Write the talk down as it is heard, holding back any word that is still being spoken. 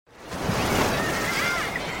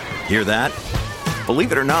Hear that?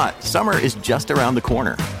 Believe it or not, summer is just around the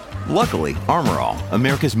corner. Luckily, Armor All,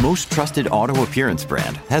 America's most trusted auto appearance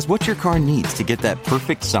brand, has what your car needs to get that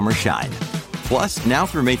perfect summer shine. Plus, now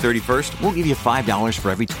through May 31st, we'll give you $5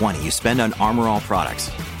 for every $20 you spend on Armor All products.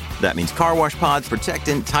 That means car wash pods,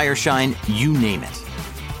 protectant, tire shine, you name it.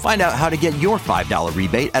 Find out how to get your $5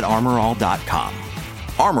 rebate at armorall.com.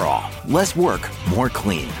 Armor All, less work, more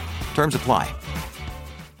clean. Terms apply.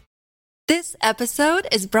 This episode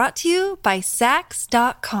is brought to you by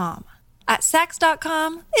Sax.com. At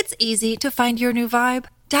Sax.com, it's easy to find your new vibe.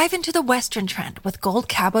 Dive into the Western trend with gold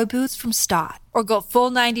cowboy boots from Stott, or go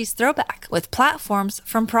full 90s throwback with platforms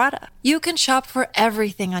from Prada. You can shop for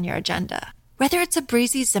everything on your agenda, whether it's a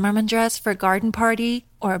breezy Zimmermann dress for a garden party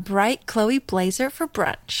or a bright Chloe blazer for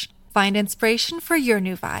brunch. Find inspiration for your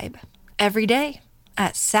new vibe every day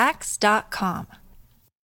at Sax.com.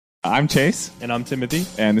 I'm Chase. And I'm Timothy.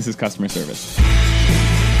 And this is Customer Service.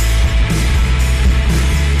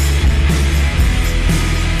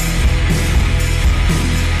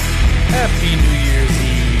 Happy New Year's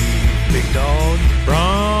Eve, big dog.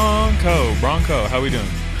 Bronco, how we doing?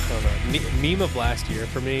 I don't know. Meme of last year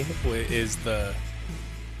for me is the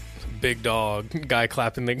big dog guy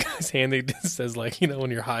clapping the guy's hand that says, like, you know, when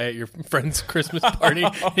you're high at your friend's Christmas party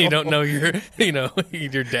and you don't know your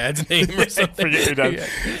dad's name or something. Forget your dad. Yeah.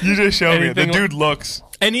 You just showed me. The dude looks.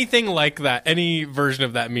 Anything like that, any version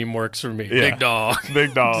of that meme works for me. Yeah. Big dog.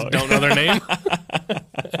 Big dog. Just don't know their name.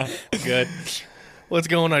 Good. What's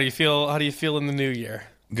going on? How do you feel in the new year?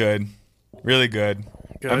 Good. Really good.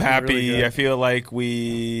 Good. I'm happy. Really good. I feel like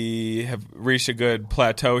we have reached a good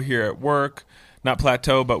plateau here at work. Not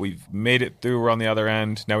plateau, but we've made it through. We're on the other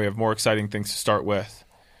end. Now we have more exciting things to start with.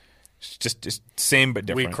 It's just same but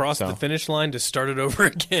different. We crossed the finish line to start it over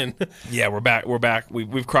again. Yeah, we're back.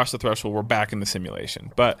 We've crossed the threshold. We're back in the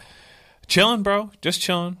simulation. But chilling, bro. Just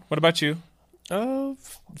chilling. What about you? Oh,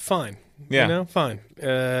 fine. Yeah. You know, fine.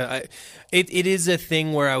 It is a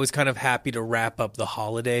thing where I was kind of happy to wrap up the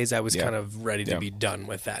holidays. I was kind of ready to be done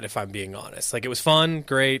with that, if I'm being honest. Like, it was fun,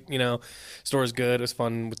 great, you know, store's good. It was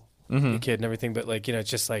fun with the kid and everything, but, like, you know, it's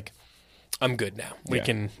just like, I'm good now. We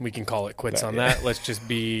can call it quits on that. Let's just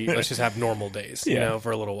have normal days, you know,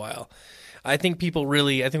 for a little while. I think people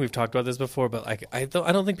really, I think we've talked about this before, but, like, I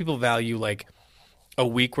don't think people value, like, a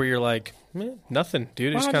week where you're like, nothing,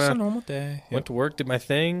 dude. Just a normal day. Went to work, did my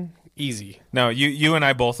thing. Easy. No, you and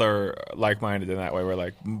I both are like-minded in that way. We're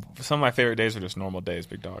like, some of my favorite days are just normal days,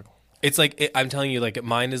 big dog. It's like, I'm telling you, like,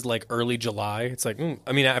 mine is like early July. It's like,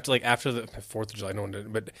 I mean, after the 4th of July, no one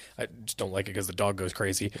did, but I just don't like it because the dog goes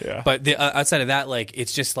crazy. Yeah. But outside of that, like,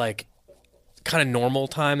 it's just like kind of normal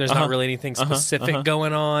time. There's not really anything specific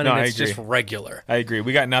going on. No, and I it's agree. just regular. I agree.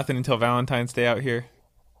 We got nothing until Valentine's Day out here.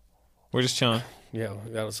 We're just chilling. Yeah,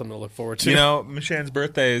 that was something to look forward to. You know, Michan's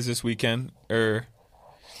birthday is this weekend, or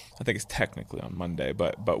I think it's technically on Monday,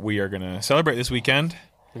 but we are going to celebrate this weekend.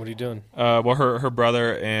 What are you doing? Well, her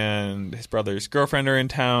brother and his brother's girlfriend are in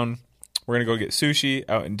town. We're going to go get sushi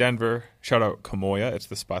out in Denver. Shout out Kamoya. It's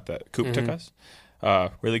the spot that Coop took us.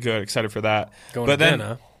 Really good. Excited for that. Going again,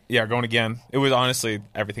 huh? Yeah, going again. It was honestly,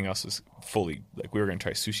 everything else was fully, like, we were going to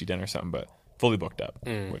try sushi dinner or something, but fully booked up,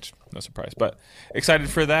 which, no surprise. But excited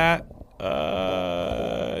for that.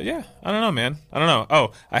 Yeah, I don't know, man. I don't know.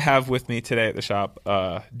 Oh, I have with me today at the shop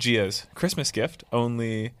Gia's Christmas gift.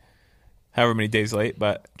 Only however many days late,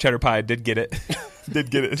 but Cheddar Pie did get it.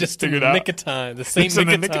 Just in the nick of time. The same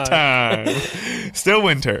nick of time. Still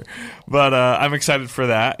winter. But I'm excited for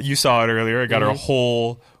that. You saw it earlier. I got her a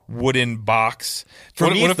whole wooden box.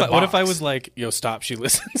 What if I was like, yo, stop, she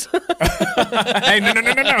listens? Hey, no.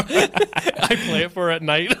 I play it for her at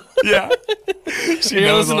night. Yeah.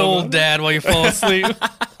 You're listening to old dad while you fall asleep.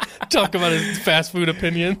 Talk about his fast food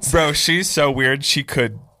opinions. Bro, she's so weird. She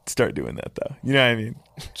could start doing that, though. You know what I mean?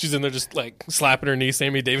 She's in there just, like, slapping her knee,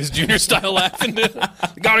 Sammy Davis Jr. style, laughing.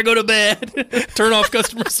 Gotta go to bed. Turn off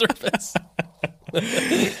customer service.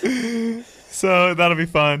 So that'll be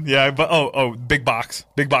fun. Yeah, but big box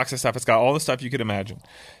of stuff. It's got all the stuff you could imagine.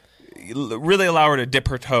 Really allow her to dip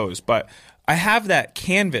her toes. But I have that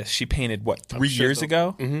canvas she painted 3 years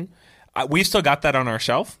ago. Mm-hmm. We've still got that on our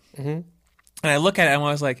shelf. Mm-hmm. And I look at it and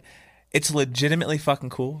I was like, it's legitimately fucking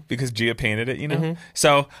cool because Gia painted it, you know? Mm-hmm.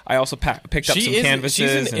 So I also picked up some canvases.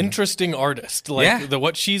 She's an interesting artist. Like,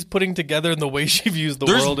 what she's putting together and the way she views the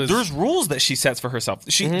world is... There's rules that she sets for herself.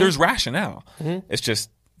 There's rationale. Mm-hmm. It's just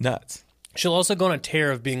nuts. She'll also go on a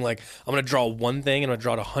tear of being like, I'm going to draw one thing and I'm going to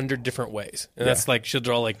draw it 100 different ways. And that's like, she'll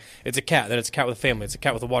draw like, it's a cat, then it's a cat with a family, it's a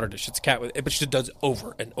cat with a water dish, it's a cat with... But she does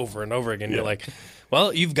over and over and over again. Yeah. You're like,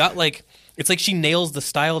 well, you've got like... It's like she nails the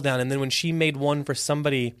style down, and then when she made one for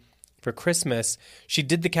somebody... for Christmas, she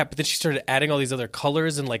did the cap, but then she started adding all these other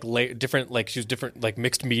colors and like different, like she was different, like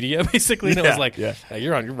mixed media basically. And it was like, you're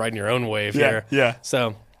riding your own wave here. Yeah.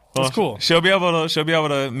 So it's cool. She'll be able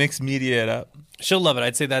to mix media it up. She'll love it.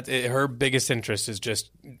 I'd say that her biggest interest is just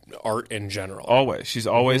art in general. Always, she's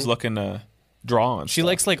always looking to draw on. She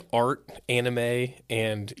likes like art, anime,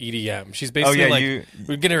 and EDM. She's basically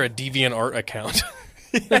we're getting her a DeviantArt account.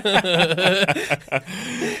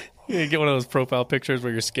 You get one of those profile pictures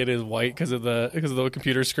where your skin is white because of the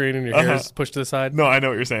computer screen and your hair is pushed to the side. No, I know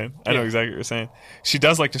what you're saying. I know exactly what you're saying. She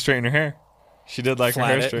does like to straighten her hair. She did like her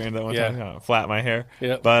hair straightened that one time. Flat my hair.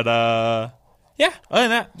 Yeah. But other than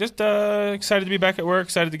that, just excited to be back at work.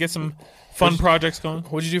 Excited to get some fun projects going.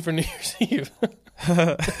 What'd you do for New Year's Eve?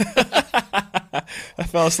 I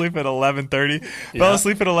fell asleep at 11:30. Fell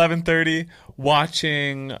asleep at 11:30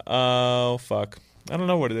 watching. Oh fuck! I don't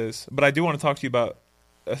know what it is, but I do want to talk to you about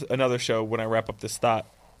another show when I wrap up this thought.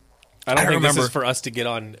 I don't think this is for us to get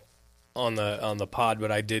on the pod,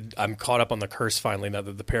 but I'm caught up on The Curse finally now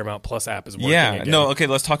that the Paramount Plus app is working again. No, okay,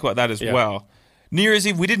 let's talk about that as well. New Year's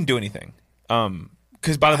Eve, we didn't do anything.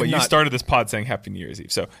 Because by the way, you started this pod saying Happy New Year's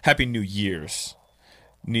Eve, so Happy New Year's.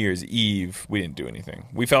 New Year's Eve, we didn't do anything.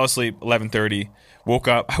 We fell asleep 11:30.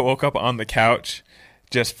 I woke up on the couch.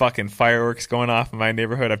 Just fucking fireworks going off in my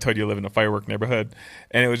neighborhood. I've told you I live in a firework neighborhood,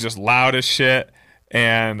 and it was just loud as shit.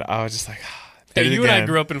 And I was just like, you and I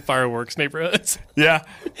grew up in fireworks neighborhoods. Yeah.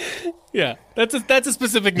 Yeah. That's a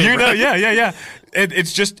specific neighborhood. Yeah.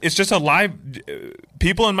 It's just a live.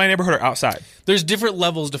 People in my neighborhood are outside. There's different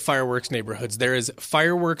levels to fireworks neighborhoods. There is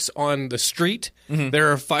fireworks on the street. Mm-hmm.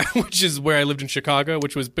 There are which is where I lived in Chicago,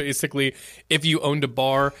 which was basically if you owned a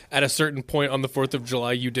bar at a certain point on the 4th of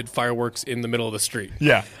July, you did fireworks in the middle of the street.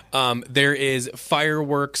 Yeah. There is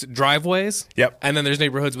fireworks driveways. Yep. And then there's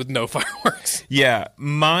neighborhoods with no fireworks. Yeah.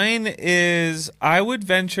 Mine is, I would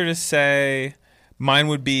venture to say, mine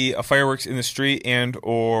would be a fireworks in the street and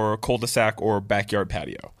or cul-de-sac or backyard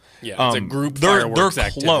patio. Yeah, it's a group fireworks They're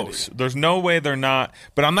activity. close. There's no way they're not.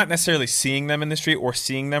 But I'm not necessarily seeing them in the street or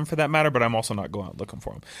seeing them for that matter. But I'm also not going out looking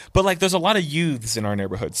for them. But like, there's a lot of youths in our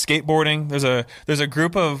neighborhood skateboarding. There's a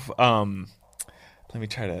group of. Let me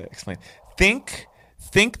try to explain. Think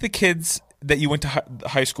the kids that you went to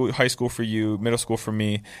high school for you, middle school for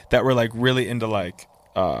me, that were like really into like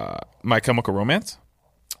My Chemical Romance.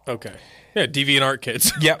 Okay. Yeah, DeviantArt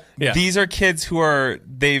kids. Yep. Yeah. These are kids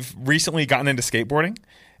they've recently gotten into skateboarding.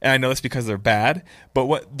 And I know this because they're bad,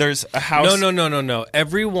 but there's a house... No.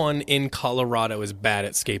 Everyone in Colorado is bad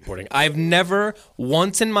at skateboarding. I've never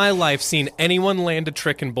once in my life seen anyone land a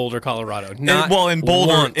trick in Boulder, Colorado. In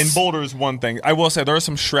Boulder is one thing. I will say there are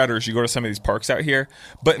some shredders. You go to some of these parks out here.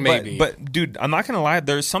 But dude, I'm not going to lie.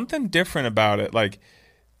 There's something different about it. Like...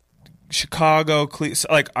 Chicago,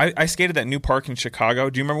 like I skated that new park in Chicago.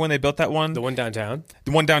 Do you remember when they built that one? The one downtown?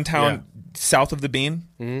 The one downtown south of the Bean?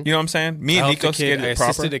 Mm-hmm. You know what I'm saying? Me and Nico skated it proper. I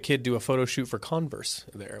assisted a kid do a photo shoot for Converse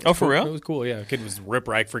there. Oh, for real? It was cool, yeah. The kid was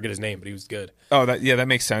Ripper. I forget his name, but he was good. Oh, that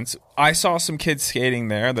makes sense. I saw some kids skating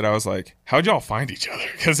there that I was like, how'd y'all find each other?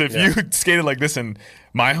 Because if you skated like this in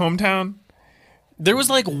my hometown... There was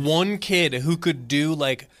like one kid who could do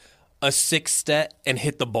like... a 6-step and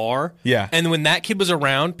hit the bar. Yeah. And when that kid was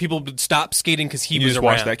around, people would stop skating because he was just around.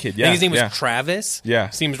 Watch that kid. Yeah. I think his name was Travis. Yeah.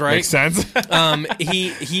 Seems right. Makes sense.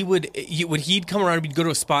 He'd come around, we'd go to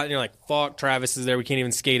a spot and you're like, fuck, Travis is there. We can't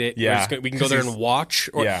even skate it. Yeah. We can go there and watch.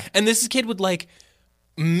 And this kid would like,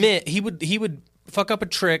 he would fuck up a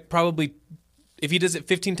trick probably. If he does it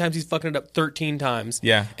 15 times, he's fucking it up 13 times.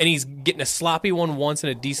 Yeah. And he's getting a sloppy one once and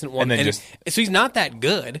a decent one. So he's not that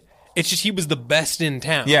good. It's just he was the best in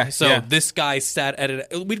town. Yeah. So this guy sat at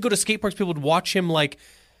it. We'd go to skate parks. People would watch him like.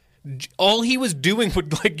 All he was doing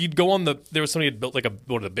would like you'd go on the. There was somebody had built like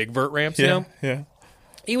one of the big vert ramps. Yeah. You know. Yeah.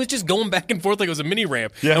 He was just going back and forth like it was a mini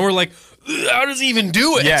ramp. Yeah. And we're like, how does he even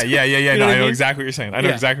do it? Yeah. You No, what I know exactly what you're saying. I know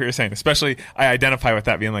exactly what you're saying. Especially, I identify with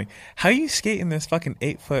that being like, how are you skating this fucking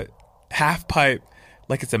 8-foot half pipe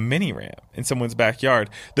like it's a mini ramp in someone's backyard?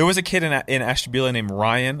 There was a kid in Ashtabula named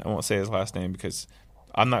Ryan. I won't say his last name because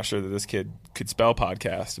I'm not sure that this kid could spell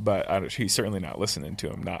podcast, but he's certainly not listening to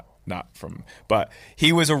him. Not from. But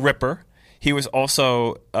he was a ripper. He was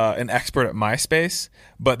also an expert at MySpace,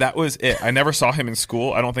 but that was it. I never saw him in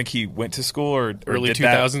school. I don't think he went to school or early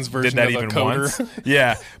 2000s version did that of even a coder. Once.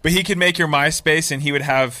 Yeah, but he could make your MySpace, and he would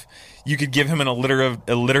have. You could give him an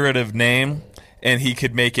alliterative name, and he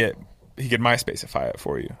could make it. He could MySpaceify it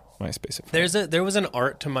for you. MySpaceify. There was an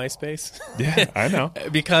art to MySpace. Yeah, I know.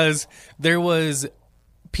 Because there was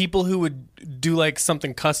people who would do like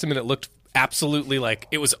something custom and it looked absolutely like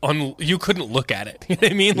it was you couldn't look at it. You know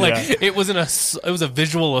what I mean? Like it was a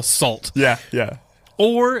visual assault. Yeah.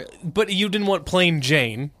 But you didn't want Plain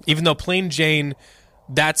Jane, even though Plain Jane,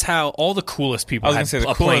 that's how all the coolest people I was had gonna say the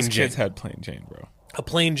a Plain coolest Jane. kids had Plain Jane, bro. A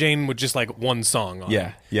Plain Jane with just like one song on it.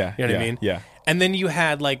 Yeah. You know what I mean? Yeah. And then you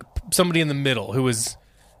had like somebody in the middle who was,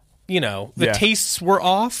 the Yeah. tastes were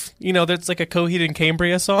off. That's like a Coheed and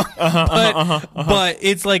Cambria song, but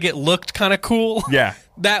it's like it looked kind of cool. Yeah.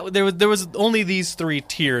 That there was only these 3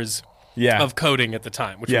 tiers of coding at the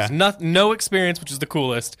time, which was no experience, which is the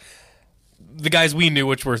coolest. The guys we knew,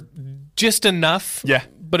 which were just enough. Yeah.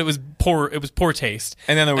 But it was poor. It was poor taste.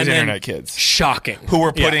 And then there was internet kids shocking, who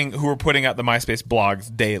were putting out the MySpace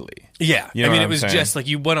blogs daily. Yeah, You know I mean, what it I'm was saying? just like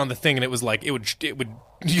you went on the thing, and it was like it would.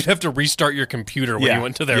 You'd have to restart your computer when you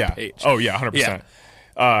went to their page. Oh yeah, 100%.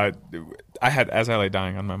 I had As I Lay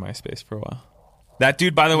Dying on my MySpace for a while. That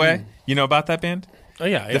dude, by the way, you know about that band? Oh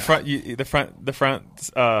yeah, The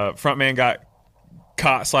front man got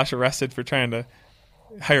caught / arrested for trying to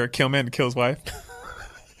hire a kill man to kill his wife.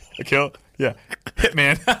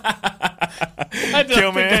 Hitman. I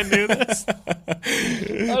don't think I knew this.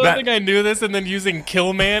 I don't think I knew this, and then using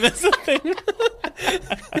Kill Man as a thing.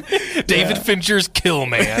 David Fincher's Kill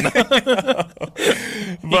Man. He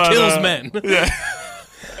kills men. Yeah.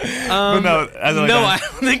 But no, I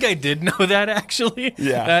don't think I did know that, actually.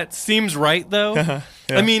 Yeah. That seems right, though. Yeah.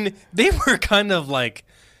 I mean, they were kind of like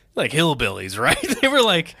hillbillies, right? They were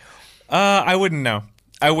like... I wouldn't know.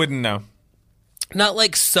 Not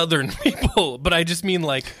like Southern people, but I just mean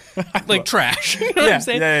like trash. You know what I'm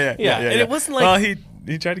saying? Yeah. And it wasn't like... Well,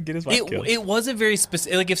 he tried to get his wife killed. It was a very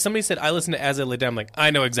specific... Like, if somebody said, I listen to As I Lay Down, I'm like,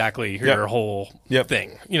 I know exactly your whole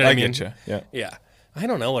thing. You know what I mean? I get you. Yeah. I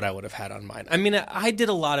don't know what I would have had on mine. I mean, I did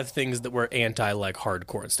a lot of things that were anti, like,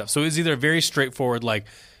 hardcore and stuff. So it was either very straightforward, like,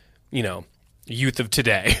 Youth of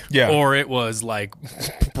Today. Yeah. Or it was, like,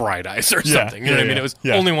 Bright Eyes or something. You know what I mean? It was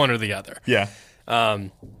only one or the other. Yeah.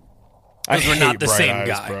 Those were not the Bright same Eyes,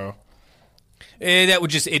 guy. bro. That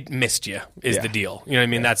would just, it missed you, is the deal. You know what I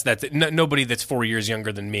mean? Yeah. That's nobody that's 4 years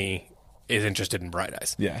younger than me is interested in Bright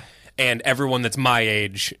Eyes. Yeah. And everyone that's my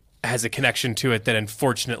age has a connection to it that,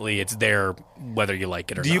 unfortunately, it's there whether you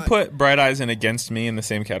like it or not. Do you put Bright Eyes and Against Me in the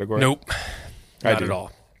same category? Nope. I Not do. at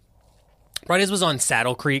all. Bright Eyes was on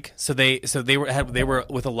Saddle Creek, so they were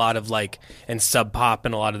with a lot of like and Sub Pop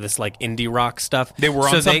and a lot of this like indie rock stuff. They were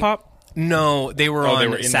on Sub Pop? No, they were on they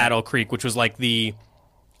were in Saddle Creek, which was like the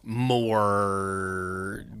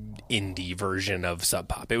more indie version of Sub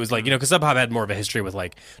Pop. It was like, because Sub Pop had more of a history with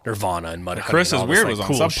like Nirvana and Mudhoney. Chris and is all Weird this, like,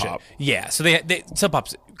 was on cool Sub Pop. shit. Yeah, so they Sub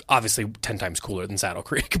Pop's obviously 10 times cooler than Saddle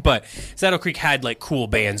Creek, but Saddle Creek had like cool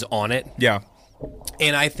bands on it. Yeah.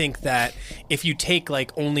 And I think that if you take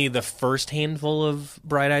like only the first handful of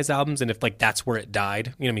Bright Eyes albums, and if like that's where it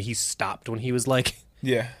died, I mean, he stopped when he was like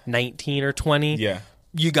 19 or 20. Yeah.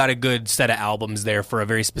 You got a good set of albums there for a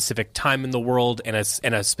very specific time in the world and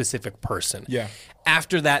a specific person. Yeah.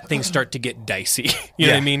 After that, things start to get dicey. You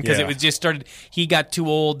know what I mean? Because it was just started. He got too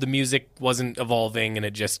old. The music wasn't evolving, and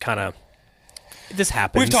it just kind of. This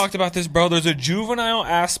happens. We've talked about this, bro. There's a juvenile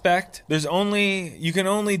aspect. You can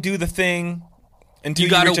only do the thing until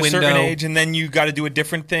you reach a certain age, and then you got to do a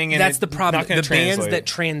different thing. And that's the problem. Not gonna the bands translate. that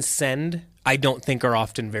transcend, I don't think, are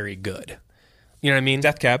often very good. You know what I mean?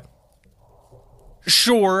 Death Cab.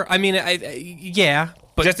 Sure. I mean, yeah.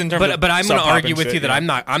 But, Just in terms of but I'm going to Sub Pop argue and with shit, you that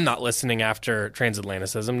yeah. I'm not listening after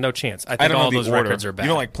Transatlanticism. No chance. I I think don't know all the those order. records are bad. You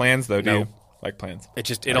don't like Plans, though, do No. you? Like Plans.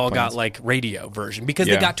 It all got like radio version because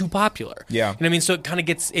they Yeah. got too popular. Yeah. You know what I mean? So it kind of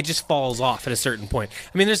it just falls off at a certain point.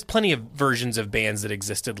 I mean, there's plenty of versions of bands that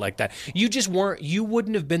existed like that. You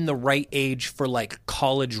wouldn't have been the right age for like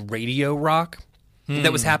college radio rock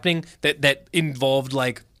that was happening that involved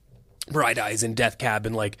like Bright Eyes and Death Cab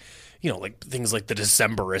and like, like things like the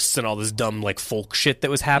Decemberists and all this dumb like folk shit that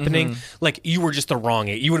was happening. Like you were just the wrong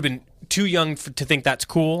age. You would have been too young to think that's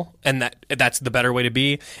cool and that's the better way to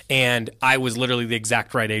be. And I was literally the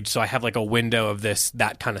exact right age. So I have like a window of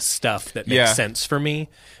that kind of stuff that makes sense for me.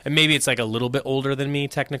 And maybe it's like a little bit older than me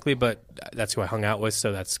technically, but that's who I hung out with.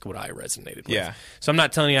 So that's what I resonated with. Yeah. So I'm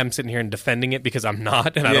not telling you I'm sitting here and defending it because I'm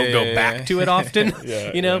not, and I don't go back to it often,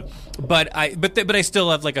 but I still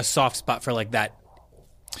have like a soft spot for like that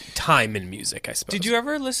time in music, I suppose. Did you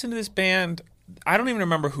ever listen to this band? I don't even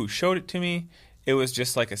remember who showed it to me. It was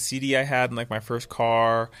just like a CD I had in like my first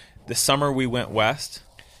car. The Summer We Went West.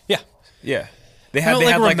 Yeah. Yeah. They had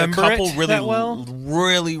like a couple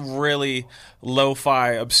really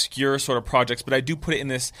lo-fi, obscure sort of projects, but I do put it in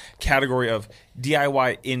this category of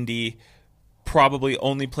DIY indie, probably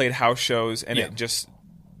only played house shows, and it just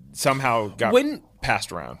somehow got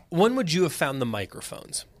passed around. When would you have found the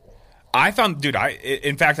microphones? I found, dude,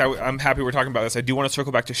 in fact, I'm happy we're talking about this. I do want to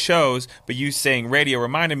circle back to shows, but you saying radio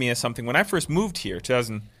reminded me of something. When I first moved here,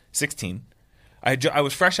 2016, I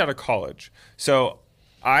was fresh out of college. So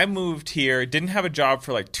I moved here, didn't have a job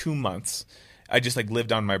for like 2 months. I just like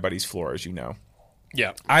lived on my buddy's floor, as you know.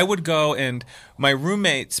 Yeah. I would go, and my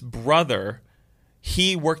roommate's brother,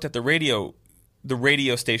 he worked at the radio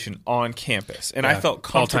station on campus, and I felt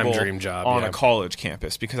comfortable all-time dream job, on a college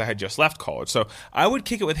campus because I had just left college. So I would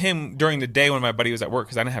kick it with him during the day when my buddy was at work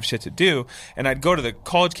because I didn't have shit to do, and I'd go to the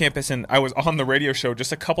college campus, and I was on the radio show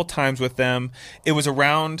just a couple times with them. It was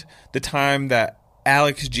around the time that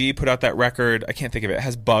Alex G put out that record. I can't think of it. It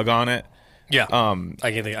has Bug on it. Yeah.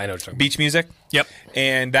 I can think. I know. What you're Beach Music. Yep.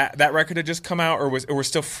 And that record had just come out, or was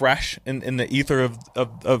still fresh in the ether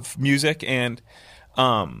of music, and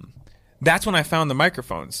that's when I found the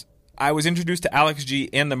microphones. I was introduced to Alex G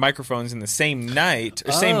and the microphones in the same night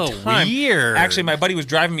or same time. Weird. Actually, my buddy was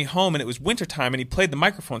driving me home, and it was wintertime, and he played the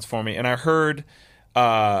microphones for me, and I heard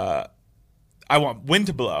I Want Wind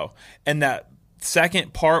to Blow, and that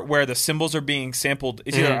second part where the cymbals are being sampled,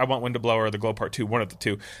 it's either I Want Wind to Blow or the Glow Part 2, one of the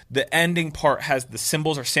two. The ending part has the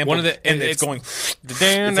cymbals are sampled, and it's going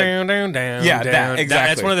down, down. Yeah, that, exactly.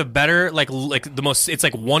 That's one of the better, like the most. It's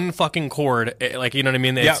like one fucking chord, like, you know what I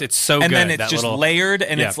mean. It's so good. And then it's just little, layered,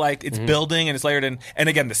 and it's like it's building, and it's layered, and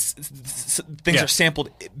again, things are sampled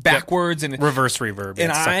backwards and reverse reverb.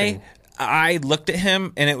 And I looked at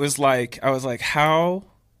him, and it was like I was like, how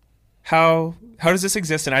does this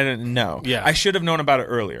exist? And I didn't know. Yeah. I should have known about it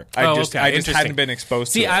earlier. I just hadn't been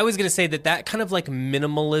exposed to it. See, I was going to say that kind of like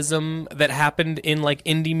minimalism that happened in like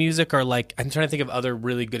indie music, or like, I'm trying to think of other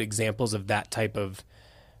really good examples of that type of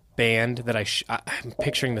band that I'm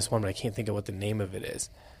picturing this one, but I can't think of what the name of it is.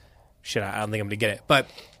 Shit, I don't think I'm going to get it. But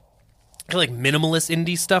like minimalist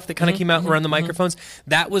indie stuff that kind of came out around the microphones.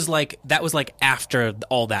 That was like after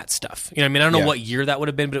all that stuff. You know what I mean? I don't know what year that would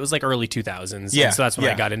have been, but it was like early 2000s. Yeah. And so that's when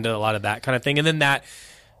I got into a lot of that kind of thing. And then that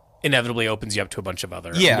inevitably opens you up to a bunch of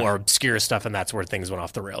other more obscure stuff, and that's where things went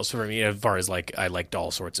off the rails for me, as far as like I liked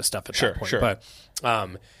all sorts of stuff at that point. Sure. But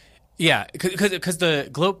yeah, because the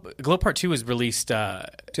Glow Part 2 was released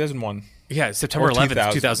 2001. Yeah, September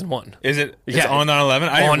 11th, 2001. Is it? It's on 9/11?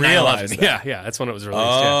 I didn't realize that. Yeah, that's when it was released.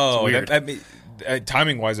 Oh, yeah, that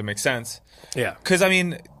timing-wise, it makes sense. Yeah. Because, I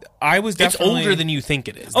mean, I was definitely... It's older than you think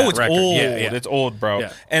it is. Oh, it's record. old. Yeah. It's old, bro.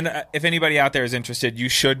 Yeah. And if anybody out there is interested, you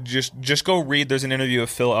should just go read. There's an interview of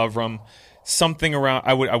Phil Avram, something around...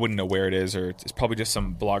 I wouldn't know where it is, or it's probably just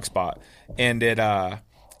some blog spot. And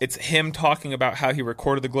it's him talking about how he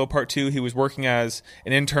recorded the Glow Part 2. He was working as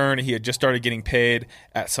an intern. He had just started getting paid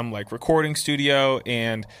at some like recording studio,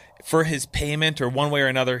 and for his payment or one way or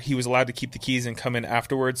another, he was allowed to keep the keys and come in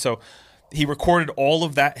afterwards. So he recorded all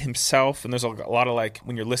of that himself, and there's a lot of like,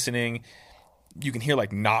 when you're listening, you can hear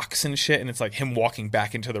like knocks and shit, and it's like him walking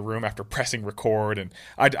back into the room after pressing record, and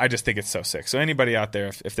I just think it's so sick. So anybody out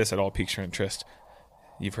there, if this at all piques your interest,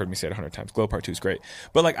 you've heard me say it 100 times. Glow Part 2 is great.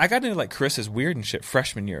 But like I got into like Carissa's Weird and shit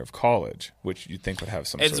freshman year of college, which you'd think would have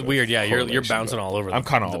some It's sort weird, of yeah. You're correlation, bouncing all over I'm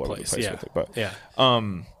kind of all over the place with it. But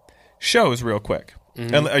shows real quick.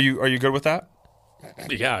 And are you good with that?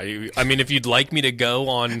 Yeah, I mean, if you'd like me to go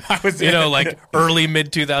on, like early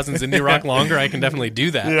mid 2000s indie rock longer, I can definitely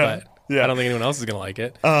do that. But I don't think anyone else is going to like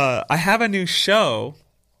it. I have a new show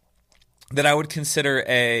that I would consider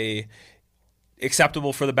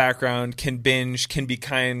acceptable for the background, can binge, can be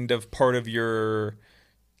kind of part of your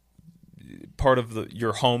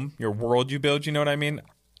home, your world you build. You know what I mean?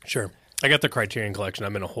 Sure. I got the Criterion Collection.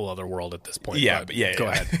 I'm in a whole other world at this point. Yeah, go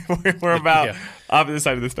ahead. We're about opposite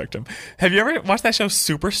side of the spectrum. Have you ever watched that show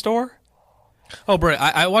Superstore? Oh, bro,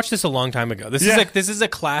 I watched this a long time ago. This is a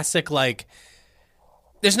classic. Like,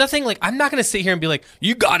 there's nothing like, I'm not going to sit here and be like,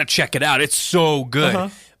 you got to check it out. It's so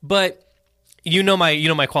good. But you know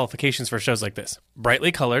my qualifications for shows like this: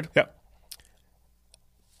 brightly colored,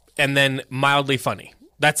 and then mildly funny.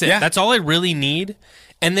 That's it. Yeah. That's all I really need.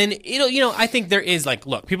 And then I think there is like,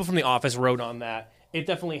 look, people from The Office wrote on that. It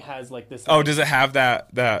definitely has like this. Oh, does it have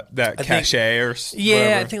that cachet or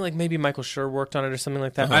whatever? I think like maybe Michael Schur worked on it or something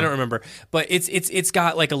like that. I don't remember, but it's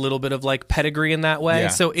got like a little bit of like pedigree in that way. Yeah.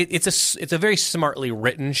 So it's a very smartly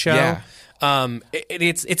written show. Yeah. I'm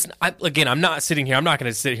not sitting here. I'm not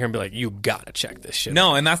going to sit here and be like, you gotta check this shit.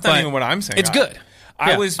 No, and that's not even what I'm saying. It's good.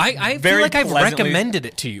 I feel like I've recommended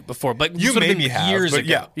it to you before, but you maybe have years but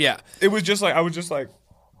ago. Yeah. It was just like I was just like,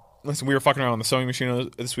 listen, we were fucking around on the sewing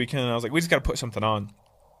machine this weekend, and I was like, we just got to put something on.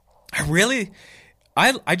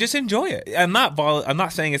 I just enjoy it. I'm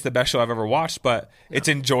not saying it's the best show I've ever watched, but it's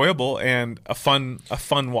enjoyable and a fun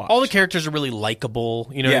watch. All the characters are really likable.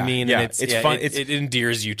 You know what I mean? Yeah, And it's fun. It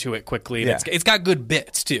endears you to it quickly. And Yeah. it's got good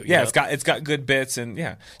bits too. Yeah, it's got good bits and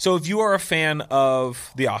yeah. So if you are a fan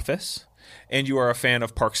of The Office and you are a fan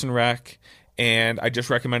of Parks and Rec, and I just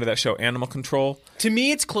recommended that show Animal Control. To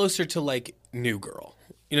me, it's closer to like New Girl.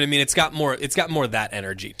 You know what I mean? It's got more of that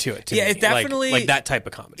energy to it. Yeah, me. it's definitely like that type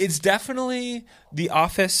of comedy. It's definitely The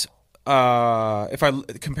Office. If I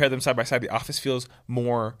compare them side by side, The Office feels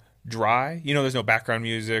more dry. You know, there's no background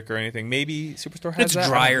music or anything. Maybe Superstore has It's that.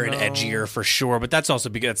 drier and edgier for sure, but that's also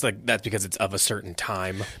because that's because it's of a certain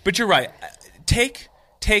time. But you're right. Take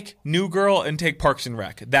New Girl and take Parks and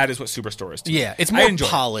Rec. That is what Superstore is to me. Yeah, it's I more enjoy it.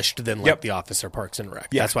 polished than like Yep. The Office or Parks and Rec.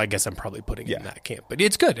 Yeah. That's why I guess I'm probably putting it in Yeah. that camp. But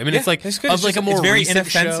it's good. I mean, Yeah, it's like it's good. of It's like just- a more it's very recent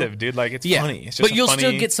inoffensive, show. dude. Like it's Yeah, funny. It's just but you'll funny...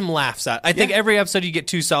 still get some laughs out. I think every episode you get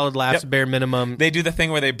 2 solid laughs, Yep. bare minimum. They do the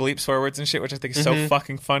thing where they bleep swear words and shit, which I think is so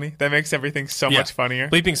fucking funny. That makes everything so much funnier.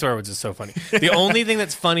 Bleeping swear words is so funny. The only thing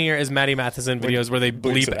that's funnier is Maddie Matheson videos where they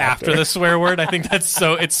bleep it after after. the swear word. I think it's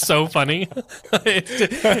so funny.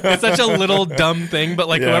 It's such a little dumb thing,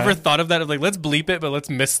 but like Yeah. whoever thought of that, of like let's bleep it, but let's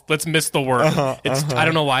miss the word. I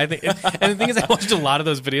don't know why. And the thing is, I watched a lot of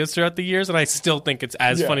those videos throughout the years, and I still think it's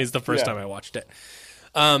as funny as the first time I watched it.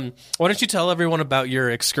 Why don't you tell everyone about your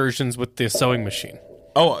excursions with the sewing machine?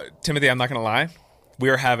 Oh, Timothy, I'm not going to lie. We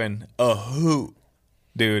are having a hoot,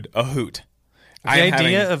 dude, a hoot. The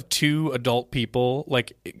idea of 2 adult people,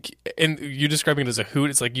 like, and you describing it as a hoot,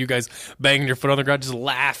 it's like you guys banging your foot on the ground, just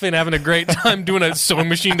laughing, having a great time doing a sewing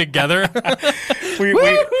machine together.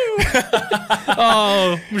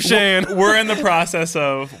 Oh, Michelle. We're in the process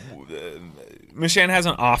of... Michelle has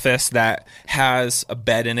an office that has a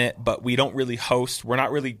bed in it, but we don't really host. We're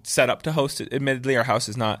not really set up to host it. Admittedly, our house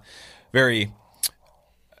is not very...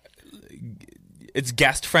 It's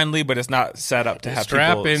guest friendly, but it's not set up to have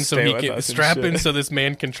people stay with us. Strap in so this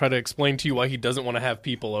man can try to explain to you why he doesn't want to have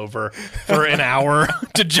people over for an hour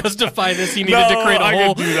to justify this. He needed to create a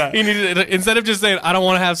whole. Do that. He needed, instead of just saying I don't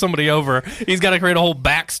want to have somebody over, he's got to create a whole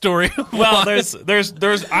backstory. Well,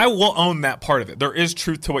 there's. I will own that part of it. There is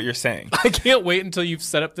truth to what you're saying. I can't wait until you've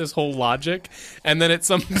set up this whole logic, and then at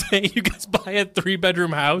some day you guys buy a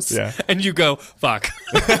 3-bedroom house, and you go, "Fuck,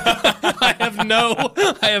 I have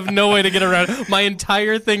no way to get around. My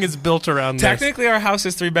entire thing is built around this." Technically, our house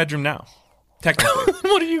is 3-bedroom now. Technically,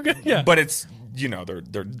 What do you get? Yeah, but it's they're. By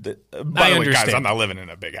the way, understand. guys, I'm not living in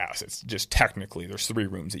a big house. It's just technically there's 3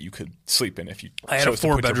 rooms that you could sleep in if you. I had a chose to put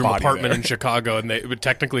your 4-bedroom body apartment there. in Chicago, and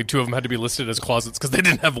technically 2 of them had to be listed as closets because they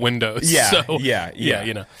didn't have windows. Yeah, so, yeah.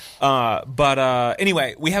 you know. But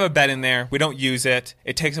anyway, we have a bed in there. We don't use it.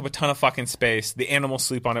 It takes up a ton of fucking space. The animals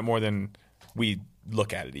sleep on it more than we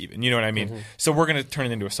look at it even. You know what I mean? So we're going to turn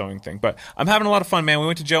it into a sewing thing. But I'm having a lot of fun, man. We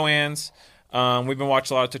went to Joann's. We've been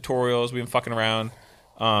watching a lot of tutorials. We've been fucking around.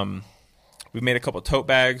 We've made a couple tote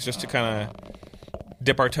bags just to kind of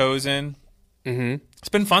dip our toes in. Mm-hmm. It's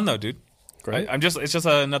been fun, though, dude. Great. It's just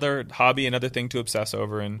another hobby, another thing to obsess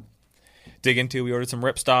over and dig into. We ordered some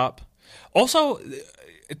Ripstop. Also,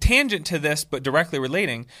 tangent to this, but directly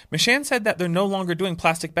relating, Michelle said that they're no longer doing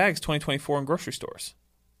plastic bags 2024 in grocery stores.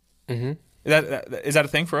 Mm-hmm. Is that a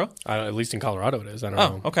thing for real? At least in Colorado it is. I don't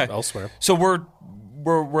know. Okay. Elsewhere. So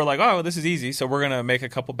we're like, oh, this is easy. So we're gonna make a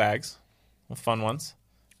couple bags, fun ones,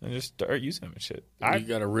 and just start using them and shit. You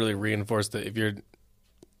got to really reinforce that if you're.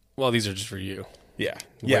 Well, these are just for you. Yeah.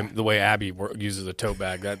 The way Abby uses a tote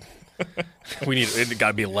bag, that it got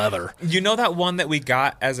to be leather. You know that one that we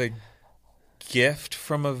got as a gift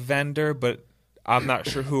from a vendor, but I'm not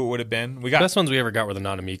sure who it would have been. We got Best ones we ever got were the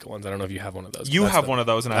non-Amica ones. I don't know if you have one of those. You have one of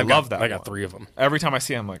those, and I love that. I got one. 3 of them. Every time I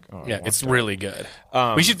see them, I'm like, oh, Yeah, it's really good.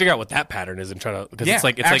 We should figure out what that pattern is and try to because Yeah, it's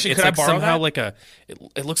like actually, could I borrow somehow that? like a.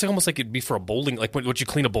 It looks like almost like it'd be for a bowling, like what you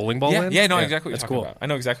clean a bowling ball in. Yeah, I know exactly what you're That's talking cool. about. I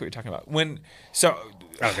know exactly what you're talking about.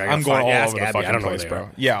 Okay, I'm going all ask over the Abby. I fucking don't know place, where they bro.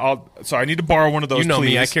 are. Yeah, so I need to borrow one of those. You know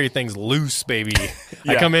please. me, I carry things loose, baby. I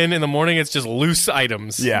Yeah. come in the morning, it's just loose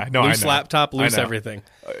items. Yeah, no, I loose know. laptop, I loose know. everything.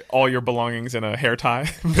 All your belongings in a hair tie.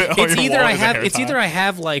 It's either I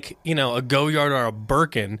have like a Goyard or a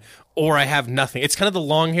Birkin, or I have nothing. It's kind of the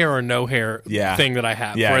long hair or no hair thing that I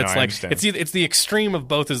have. Yeah, where no, it's I like understand. it's the extreme of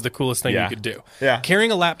both is the coolest thing Yeah. you could do. Yeah.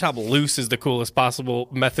 Carrying a laptop loose is the coolest possible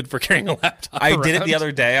method for carrying a laptop. I did it around. the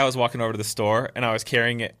other day. I was walking over to the store and I was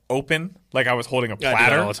carrying it open, like I was holding a I do that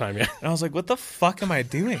platter all the time. Yeah. And I was like, "What the fuck am I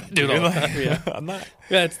doing?" Do it all the Like, time, yeah. I'm not.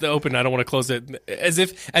 Yeah, it's the open. I don't want to close it. As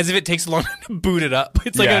if it takes long to boot it up.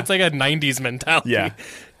 It's like Yeah. it's like a '90s mentality. Yeah.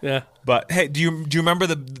 Yeah. But hey, do you remember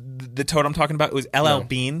the tote I'm talking about? It was LL No.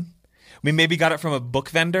 Bean. We maybe got it from a book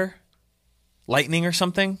vendor, Lightning or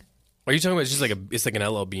something. Are you talking about just like it's like an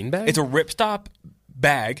LL Bean bag? It's a ripstop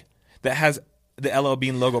bag that has the LL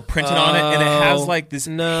Bean logo printed on it, and it has like this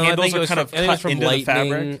handles are kind of cut into the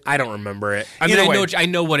fabric. I don't remember it. I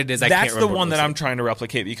know what it is. That's the one that I'm trying to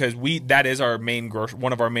replicate because that is our main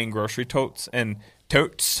one of our main grocery totes, and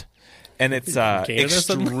it's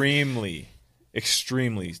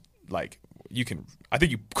extremely like you can. I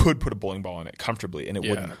think you could put a bowling ball in it comfortably, and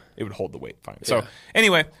it would hold the weight fine. Yeah. So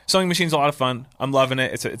anyway, sewing machine's a lot of fun. I'm loving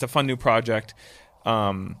it. It's a fun new project.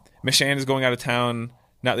 Michelle is going out of town.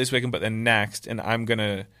 Not this weekend, but then next, and I'm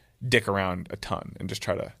gonna dick around a ton and just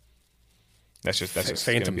try to. That's just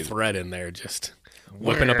phantom thread in there, just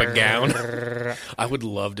whipping up a gown. I would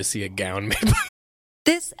love to see a gown made.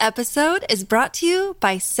 This episode is brought to you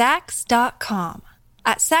by Sax.com.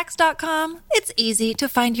 At Sax.com, it's easy to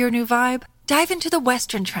find your new vibe. Dive into the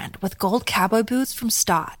Western trend with gold cowboy boots from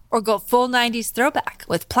Stott, or go full 90s throwback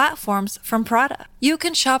with platforms from Prada. You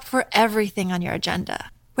can shop for everything on your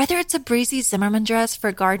agenda. Whether it's a breezy Zimmermann dress for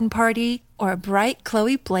a garden party or a bright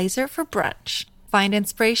Chloe blazer for brunch, find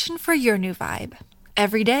inspiration for your new vibe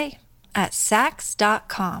every day at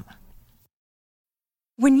Sax.com.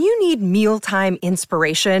 When you need mealtime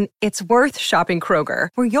inspiration, it's worth shopping Kroger,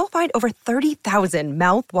 where you'll find over 30,000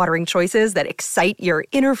 mouth-watering choices that excite your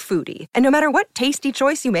inner foodie. And no matter what tasty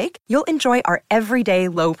choice you make, you'll enjoy our everyday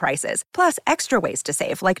low prices, plus extra ways to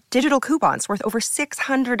save, like digital coupons worth over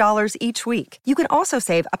 $600 each week. You can also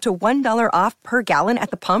save up to $1 off per gallon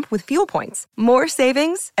at the pump with fuel points. More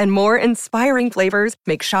savings and more inspiring flavors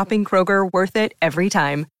make shopping Kroger worth it every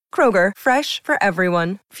time. Kroger, fresh for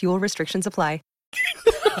everyone. Fuel restrictions apply.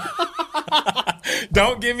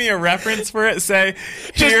 Don't give me a reference for it. Say,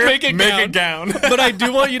 here, make a gown. But I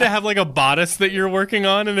do want you to have like a bodice that you're working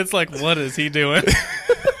on, and it's like, what is he doing?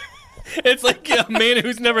 It's like a man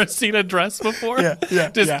who's never seen a dress before.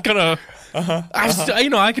 Just kind of.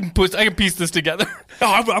 I can piece this together.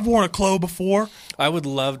 I've worn a clo before. I would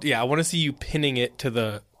love. I want to see you pinning it to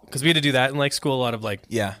the, because we had to do that in like school. A lot of like.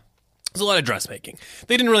 Yeah. There's a lot of dressmaking.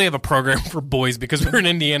 They didn't really have a program for boys because we're in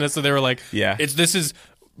Indiana, so they were like,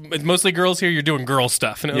 it's mostly girls here, you're doing girl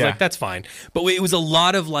stuff. And it was like, that's fine. But it was a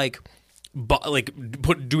lot of like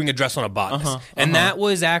doing a dress on a bodice. And that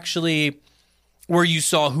was actually where you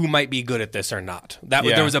saw who might be good at this or not.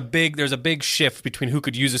 There's a big shift between who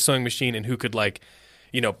could use a sewing machine and who could like,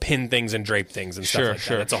 pin things and drape things and stuff like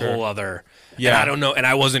that. That's a whole other. Yeah. And I don't know, and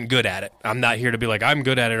I wasn't good at it. I'm not here to be like, I'm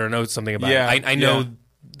good at it or know something about it. I know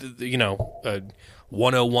a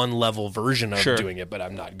 101 level version of doing it, but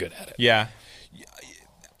I'm not good at it. Yeah.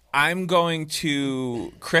 I'm going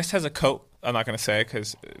to... Chris has a coat, I'm not going to say,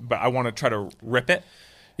 but I want to try to rip it.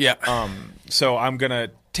 Yeah. So I'm going to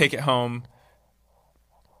take it home,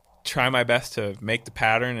 try my best to make the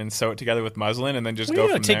pattern and sew it together with muslin, and then just go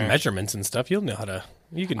from there. Take measurements and stuff. You'll know how to...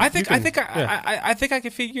 I think I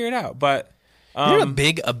can figure it out, but... a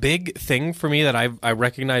big thing for me that I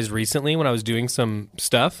recognized recently when I was doing some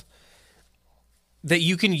stuff, that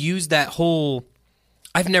you can use that whole...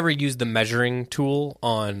 I've never used the measuring tool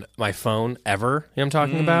on my phone ever. You know what I'm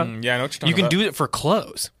talking about? Yeah, I know what you're talking about. You can do it for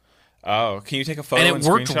clothes. Oh, can you take a photo and it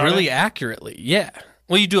worked really accurately. Yeah.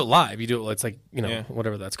 Well, you do it live. You do it. It's like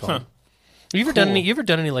whatever that's called. Have you ever done any? You ever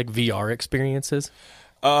done any like VR experiences?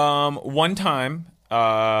 One time. When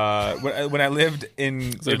I lived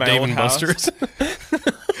in my Dave old and house, Buster's?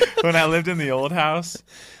 when I lived in the old house,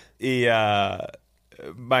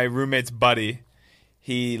 my roommate's buddy,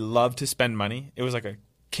 he loved to spend money. It was like a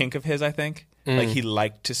kink of his, I think. Like he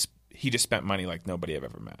just spent money like nobody I've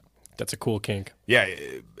ever met. That's a cool kink. Yeah,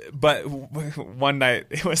 but one night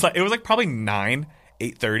it was like probably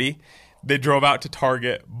 8:30. They drove out to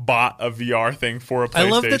Target, bought a VR thing for a PlayStation. I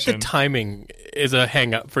love that the timing is a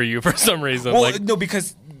hang up for you for some reason. Well, no,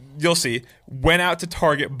 because you'll see. Went out to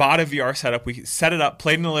Target, bought a VR setup. We set it up,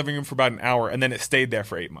 played in the living room for about an hour, and then it stayed there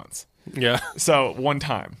for 8 months. Yeah. So one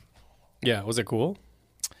time. Yeah. Was it cool?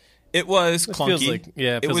 It was clunky.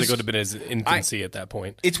 It feels like it would have been his infancy at that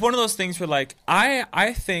point. It's one of those things where, like,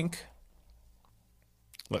 I think.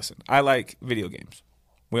 Listen, I like video games.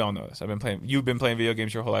 We all know this. You've been playing video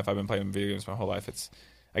games your whole life. I've been playing video games my whole life.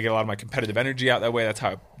 I get a lot of my competitive energy out that way. That's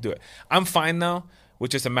how I do it. I'm fine, though,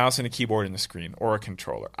 with just a mouse and a keyboard and a screen or a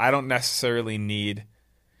controller. I don't necessarily need...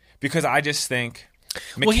 Because I just think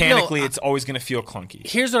mechanically it's always going to feel clunky.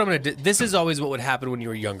 Here's what I'm going to do. This is always what would happen when you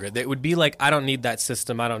were younger. It would be like, I don't need that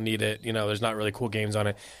system. I don't need it. There's not really cool games on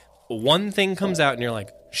it. One thing comes out and you're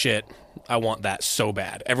like, shit, I want that so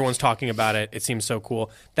bad. Everyone's talking about it. It seems so cool.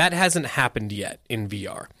 That hasn't happened yet in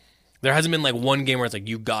VR. There hasn't been like one game where it's like,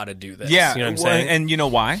 you got to do this. Yeah. You know what I'm saying? And you know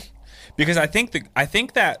why? Because I think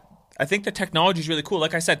that I think the technology is really cool.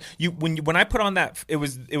 Like I said, when I put on that, it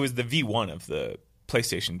was the V1 of the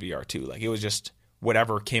PlayStation VR 2. Like it was just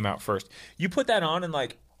whatever came out first. You put that on and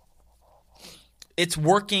like it's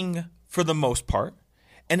working for the most part,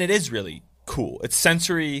 and it is really cool. It's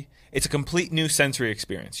sensory. It's a complete new sensory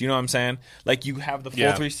experience. You know what I'm saying? Like you have the full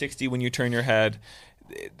 360 when you turn your head,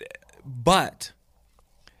 but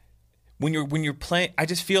when you're playing, I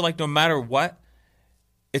just feel like no matter what,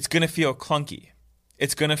 it's gonna feel clunky.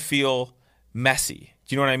 It's gonna feel messy.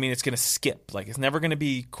 Do you know what I mean? It's gonna skip. Like it's never gonna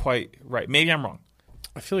be quite right. Maybe I'm wrong.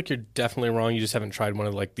 I feel like you're definitely wrong. You just haven't tried one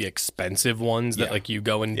of like the expensive ones that like you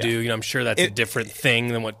go and do. You know, I'm sure that's a different thing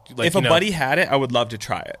than what. Like, if a buddy had it, I would love to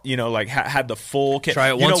try it. You know, like had the full kit. Try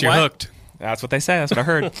it once, you're hooked. That's what they say. That's what I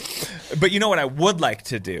heard. But you know what I would like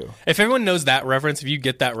to do? If everyone knows that reference, if you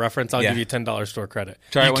get that reference, I'll give you $10 store credit.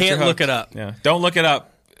 Try you it once can't you're look hooked. it up. Yeah, don't look it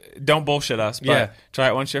up. Don't bullshit us. But try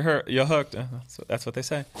it once you're hooked. That's what they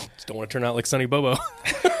say. Just don't want to turn out like Sonny Bobo.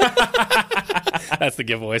 That's the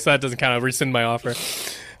giveaway. So that doesn't count. I'll rescind my offer.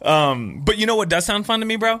 But you know what does sound fun to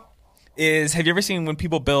me, bro? Is have you ever seen when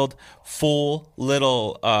people build full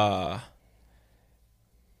little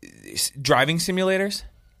driving simulators?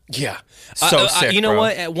 Yeah. So sick, you know bro.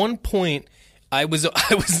 what? At one point, I was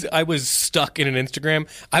stuck in an Instagram.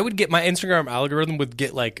 I would get my Instagram algorithm would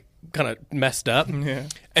get like kind of messed up, and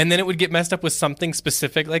then it would get messed up with something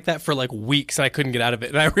specific like that for like weeks, and I couldn't get out of it.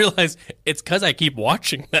 And I realized it's because I keep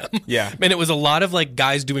watching them. Yeah, and it was a lot of like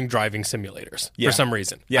guys doing driving simulators for some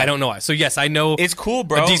reason. Yeah, I don't know why. So yes, I know it's cool,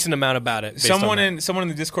 bro. A decent amount about it. Someone in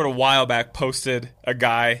the Discord a while back posted a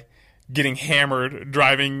guy getting hammered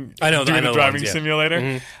doing the driving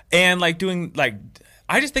simulator, and like doing like.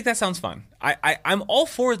 I just think that sounds fun. I'm all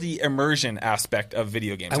for the immersion aspect of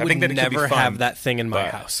video games. I think that never it could be fun, have that thing in my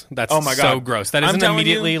house. That's oh my God. So gross. That isn't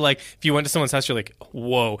immediately like if you went to someone's house, you're like,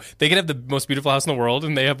 whoa. They could have the most beautiful house in the world,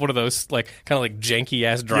 and they have one of those like kind of like janky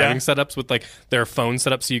ass driving setups with like their phone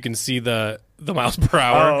set up so you can see the miles per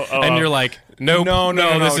hour, and you're like, nope,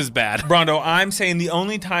 no, this is bad. Brondo, I'm saying the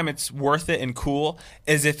only time it's worth it and cool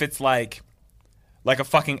is if it's like a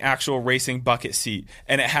fucking actual racing bucket seat,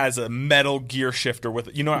 and it has a metal gear shifter with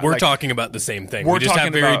it. You know, we're talking about the same thing. We just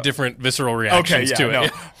have very different visceral reactions to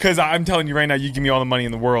it. Because I'm telling you right now, you give me all the money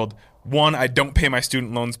in the world. 1, I don't pay my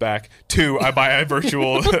student loans back. 2, I buy a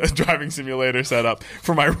virtual driving simulator setup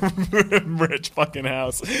for my rich fucking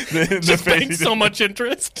house. Just paying so much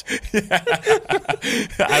interest.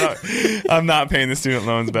 I'm not paying the student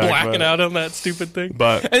loans back. Blacking out on that stupid thing.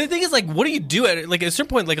 But and the thing is, like, what do you do at like at a certain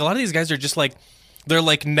point? Like a lot of these guys are just like. They're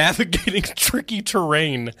like navigating tricky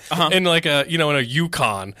terrain in like a in a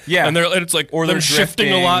Yukon, and it's like or they're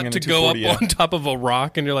shifting a lot to go up on top of a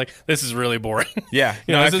rock, and you're like, this is really boring. Yeah,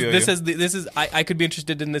 this is I could be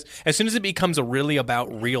interested in this. As soon as it becomes really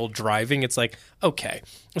about real driving, it's like okay.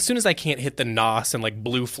 As soon as I can't hit the NOS and like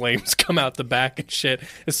blue flames come out the back and shit,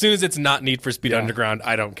 as soon as it's not Need for Speed Underground,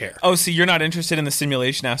 I don't care. Oh, see, you're not interested in the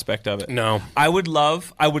simulation aspect of it. No, I would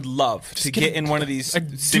love to get in one of these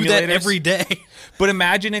simulators. Do that every day. But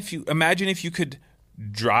imagine if you could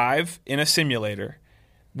drive in a simulator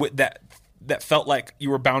with that felt like you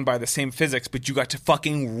were bound by the same physics, but you got to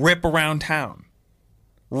fucking rip around town.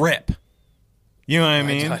 Rip. You know what I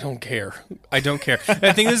mean? I don't care. I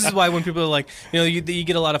think this is why when people are like, you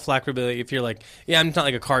get a lot of flack for if you're like, yeah, I'm not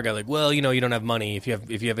like a car guy. Like, well, you don't have money. If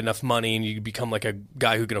you have enough money and you become like a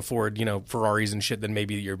guy who can afford, Ferraris and shit, then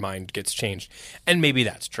maybe your mind gets changed. And maybe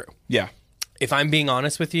that's true. Yeah. If I'm being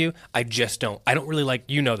honest with you, I just don't. I don't really like,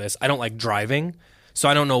 this. I don't like driving. So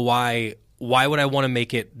I don't know why would I want to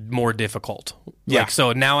make it more difficult? Yeah. Like,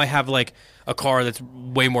 so now I have like a car that's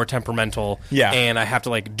way more temperamental. Yeah. And I have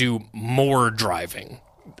to like do more driving.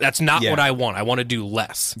 That's not what I want. I want to do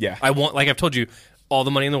less. Yeah. I want, like I've told you, all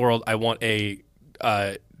the money in the world. I want a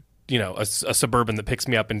Suburban that picks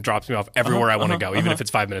me up and drops me off everywhere I want to go, even if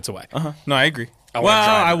it's 5 minutes away. No, I agree.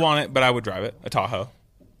 I want it, but I would drive it. A Tahoe.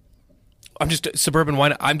 I'm just Suburban. Why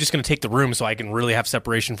not? I'm just going to take the room so I can really have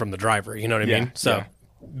separation from the driver. You know what I mean? So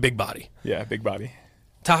big body. Yeah, big body.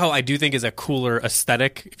 Tahoe, I do think is a cooler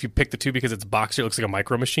aesthetic. If you pick the two because it's boxy, it looks like a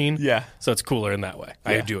micro machine. Yeah, so it's cooler in that way.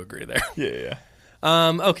 Yeah. I do agree there. Yeah.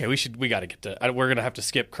 Okay, we got to get to. We're going to have to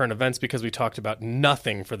skip current events because we talked about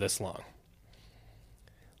nothing for this long.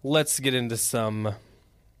 Let's get into some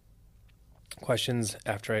questions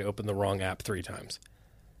after I open the wrong app 3 times.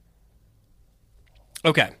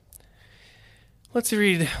 Okay. Let's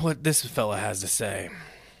read what this fella has to say.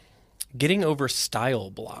 Getting over style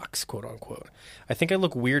blocks, quote unquote. I think I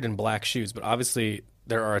look weird in black shoes, but obviously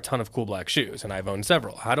there are a ton of cool black shoes, and I've owned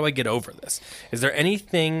several. How do I get over this? Is there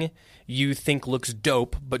anything you think looks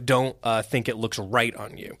dope but don't think it looks right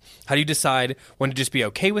on you? How do you decide when to just be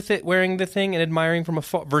okay with it, wearing the thing and admiring from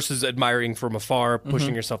afar versus admiring from afar,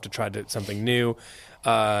 pushing yourself to try something new,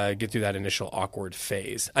 get through that initial awkward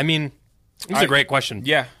phase? I mean, this is a great question.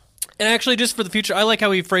 Yeah. And actually, just for the future, I like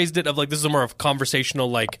how he phrased it of like, this is a more of conversational,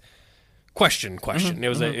 like, question. It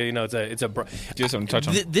was it's a do you have something to touch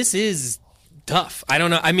on? This is tough. I don't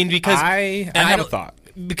know. I mean, because I have a thought.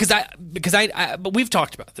 Because but we've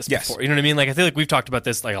talked about this before. You know what I mean? Like, I feel like we've talked about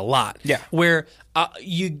this like a lot. Yeah. Where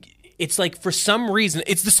it's like, for some reason,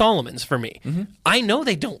 it's the Solomons for me. I know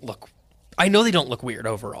they don't look weird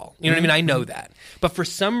overall. You know what I mean? I know that. But for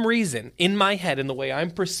some reason, in my head and the way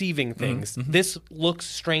I'm perceiving things, this looks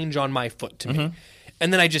strange on my foot to me.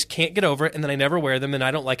 And then I just can't get over it, and then I never wear them, and I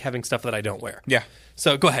don't like having stuff that I don't wear. Yeah.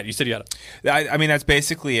 So go ahead. You said you had it. I mean, that's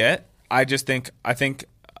basically it. I think it's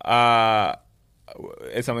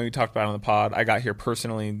something we talked about on the pod. I got here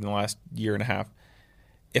personally in the last year and a half.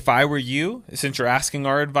 If I were you, since you're asking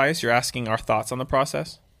our advice, you're asking our thoughts on the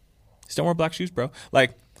process, just don't wear black shoes, bro.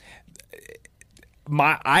 Like,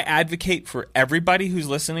 I advocate for everybody who's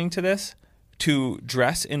listening to this to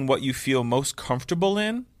dress in what you feel most comfortable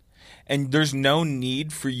in. And there's no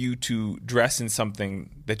need for you to dress in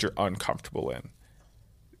something that you're uncomfortable in.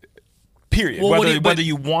 Period. Well, whether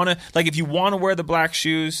you want to, like, if you want to wear the black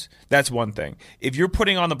shoes, that's one thing. If you're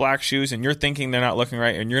putting on the black shoes and you're thinking they're not looking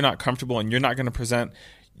right and you're not comfortable and you're not going to present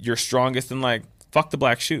your strongest, then, like, fuck the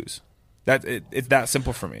black shoes. It's that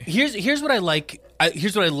simple for me. Here's what I like. I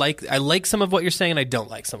like some of what you're saying, and I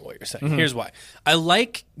don't like some of what you're saying. Here's why. I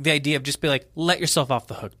like the idea of just be like, let yourself off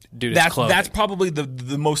the hook, dude. That's probably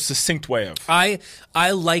the most succinct way of.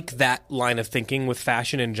 I like that line of thinking with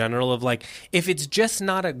fashion in general of like, if it's just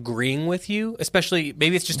not agreeing with you, especially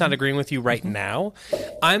maybe it's just not agreeing with you right now.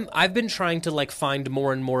 I've been trying to like find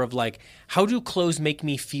more and more of like, how do clothes make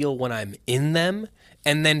me feel when I'm in them?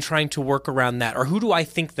 And then trying to work around that. Or who do I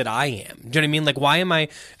think that I am? Do you know what I mean? Like, why am I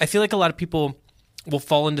feel like a lot of people will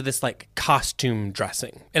fall into this, like, costume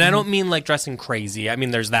dressing. And I don't mean, like, dressing crazy. I mean,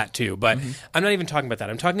 there's that, too. But I'm not even talking about that.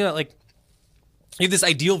 I'm talking about, like, you have this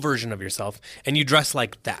ideal version of yourself, and you dress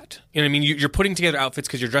like that. You know what I mean? You're putting together outfits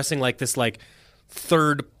because you're dressing like this, like,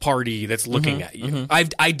 third party that's looking at you.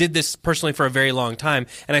 I did this personally for a very long time,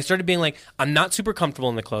 and I started being like, I'm not super comfortable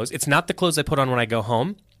in the clothes. It's not the clothes I put on when I go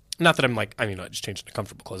home. Not that I'm like, I just changed into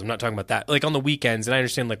comfortable clothes. I'm not talking about that. Like on the weekends, and I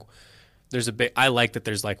understand like there's I like that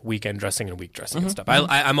there's like weekend dressing and week dressing and stuff.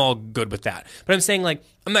 I'm all good with that. But I'm saying like,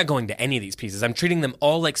 I'm not going to any of these pieces. I'm treating them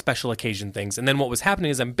all like special occasion things. And then what was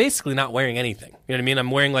happening is I'm basically not wearing anything. You know what I mean?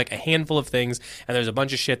 I'm wearing like a handful of things, and there's a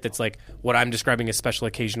bunch of shit that's like what I'm describing as special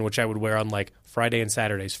occasion, which I would wear on like Friday and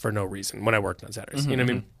Saturdays for no reason when I worked on Saturdays. You know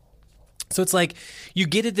what I mean? So it's like you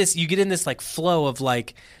get in this like flow of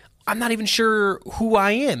like, I'm not even sure who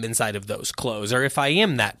I am inside of those clothes, or if I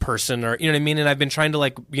am that person, or you know what I mean. And I've been trying to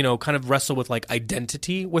like, you know, kind of wrestle with like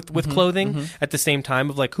identity with clothing at the same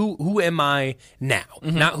time of like, who am I now?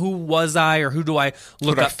 Not who was I, or who do I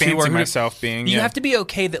look up to, or myself being. You have to be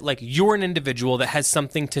okay that like you're an individual that has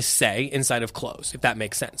something to say inside of clothes, if that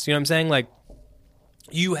makes sense. You know what I'm saying? Like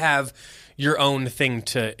you have your own thing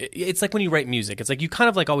to. It's like when you write music. It's like you kind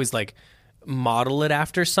of like always like model it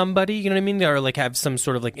after somebody, you know what I mean? Or like have some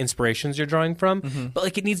sort of like inspirations you're drawing from, but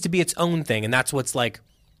like it needs to be its own thing, and that's what's like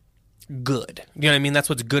good. You know what I mean? That's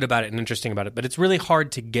what's good about it and interesting about it. But it's really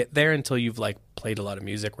hard to get there until you've like played a lot of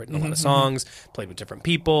music, written a lot of songs, played with different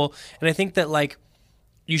people. And I think that like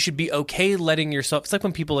you should be okay letting yourself. It's like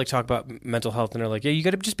when people like talk about mental health and they're like, yeah, you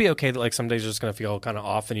got to just be okay that like some days you're just going to feel kind of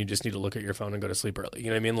off and you just need to look at your phone and go to sleep early. You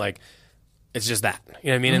know what I mean? Like it's just that. You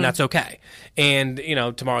know what I mean? And that's okay. And you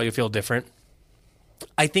know, tomorrow you'll feel different.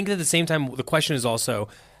 I think at the same time, the question is also,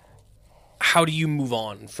 how do you move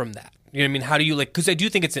on from that? You know what I mean? How do you like? Because I do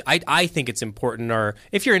think I think it's important. Or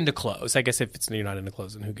if you're into clothes, I guess if you're not into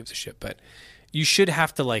clothes, then who gives a shit? But you should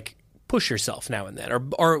have to like push yourself now and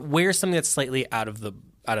then, or wear something that's slightly out of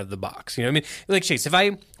the box. You know what I mean? Like Chase, if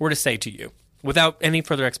I were to say to you, without any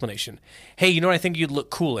further explanation, hey, you know what I think you'd look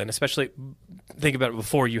cool in, especially think about it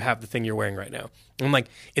before you have the thing you're wearing right now. And I'm like,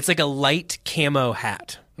 it's like a light camo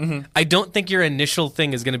hat. I don't think your initial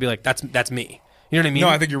thing is going to be like, that's me. You know what I mean? No,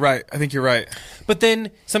 I think you're right. But then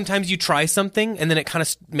sometimes you try something and then it kind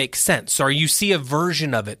of makes sense, or you see a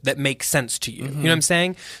version of it that makes sense to you. You know what I'm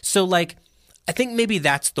saying? So like, I think maybe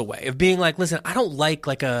that's the way of being like, listen, I don't like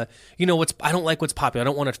a, I don't like what's popular. I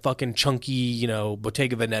don't want a fucking chunky,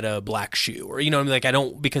 Bottega Veneta black shoe, or, like, I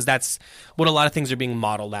don't, because that's what a lot of things are being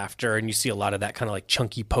modeled after. And you see a lot of that kind of like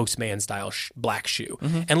chunky Postman style black shoe.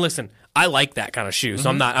 And listen, I like that kind of shoe. So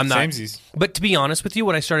I'm not, Samesies. But to be honest with you,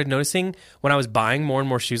 what I started noticing when I was buying more and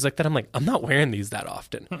more shoes like that, I'm like, I'm not wearing these that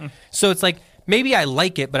often. So it's like, maybe I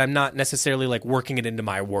like it, but I'm not necessarily like working it into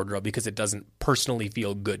my wardrobe because it doesn't personally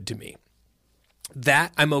feel good to me.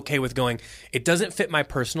 That I'm okay with going, it doesn't fit my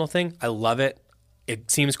personal thing. I love it.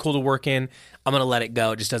 It seems cool to work in. I'm going to let it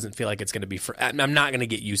go. It just doesn't feel like it's going to be I'm not going to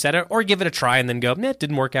get used at it or give it a try and then go, it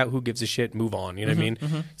didn't work out. Who gives a shit? Move on. You know what I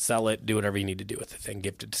mean? Sell it, do whatever you need to do with the thing,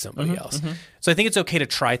 gift it to somebody else. So I think it's okay to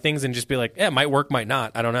try things and just be like, it might work, might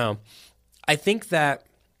not. I don't know. I think that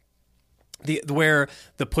where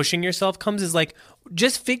the pushing yourself comes is like,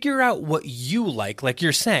 just figure out what you like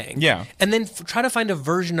you're saying. Yeah. And then try to find a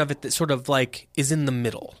version of it that sort of like is in the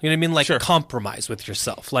middle. You know what I mean? Like compromise with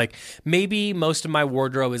yourself. Like maybe most of my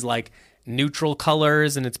wardrobe is like neutral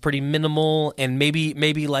colors and it's pretty minimal, and maybe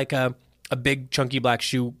like a big chunky black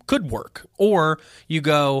shoe could work. Or you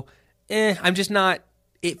go, I'm just not,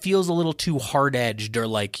 it feels a little too hard edged, or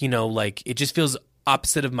like, like it just feels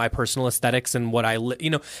opposite of my personal aesthetics and what I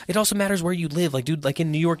it also matters where you live. Like, dude, like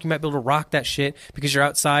in New York, you might be able to rock that shit because you're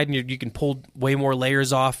outside and you can pull way more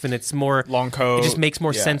layers off and it's more long coat. It just makes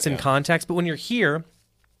more sense in context. But when you're here,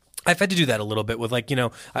 I've had to do that a little bit with like,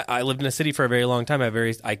 I lived in a city for a very long time.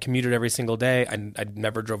 I commuted every single day. I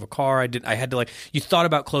never drove a car. I had to like, you thought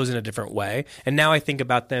about clothes in a different way. And now I think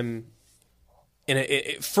about them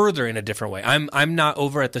further in a different way. I'm not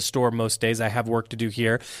over at the store most days. I have work to do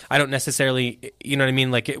here. I don't necessarily, you know what I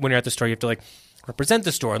mean? Like when you're at the store, you have to like represent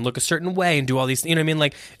the store and look a certain way and do all these, you know what I mean?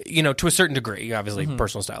 Like, to a certain degree, obviously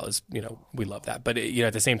personal style is, we love that. But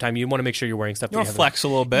at the same time, you want to make sure you're wearing stuff. You want to flex a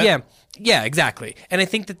little bit. Yeah, exactly. And I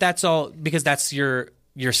think that's all because that's your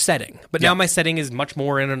setting. But now my setting is much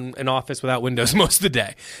more in an office without windows most of the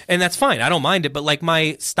day. And that's fine. I don't mind it. But like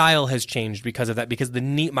my style has changed because of that, because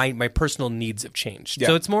my personal needs have changed. Yeah.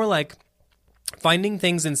 So it's more like finding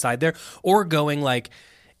things inside there or going like,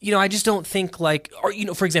 I just don't think like, or,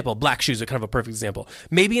 for example, black shoes are kind of a perfect example.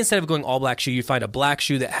 Maybe instead of going all black shoe, you find a black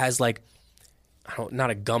shoe that has like, not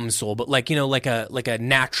a gum sole, but like, like a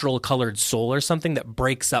natural colored sole or something that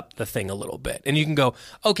breaks up the thing a little bit. And you can go,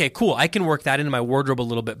 okay, cool. I can work that into my wardrobe a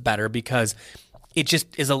little bit better because it just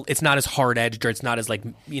it's not as hard edged, or it's not as like,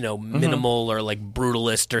 minimal or like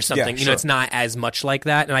brutalist or something. Yeah, sure. It's not as much like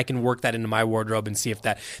that. And I can work that into my wardrobe and see if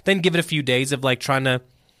that, then give it a few days of like trying to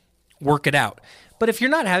work it out. But if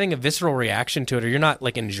you're not having a visceral reaction to it, or you're not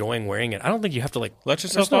like enjoying wearing it, I don't think you have to like let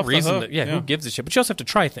yourself there's no off reason the hook. Who gives a shit? But you also have to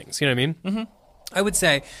try things. You know what I mean? I would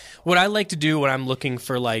say what I like to do when I'm looking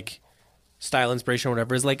for like style inspiration or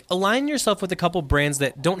whatever is like align yourself with a couple brands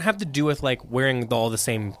that don't have to do with like wearing all the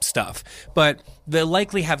same stuff, but they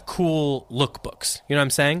likely have cool lookbooks. You know what I'm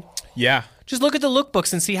saying? Yeah. Just look at the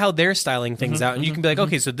lookbooks and see how they're styling things out. And you can be like,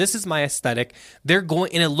 okay, so this is my aesthetic. They're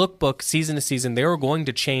going in a lookbook season to season. They're going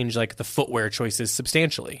to change like the footwear choices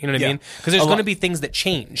substantially. You know what I mean? Because there's going to be things that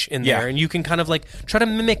change in there, and you can kind of like try to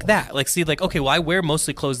mimic that. Like see like, okay, well, I wear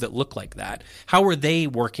mostly clothes that look like that. How are they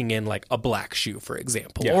working in like a black shoe, for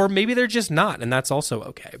example? Or maybe they're just not, and that's also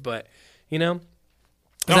okay. But does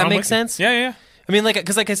that make sense? Yeah. I mean, like,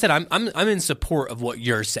 because like I said, I'm in support of what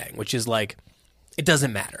you're saying, which is like, it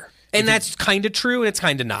doesn't matter. And that's kind of true, and it's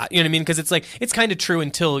kind of not. You know what I mean? Because it's like, it's kind of true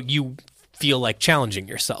until you feel like challenging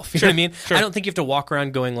yourself. You know what I mean? Sure. I don't think you have to walk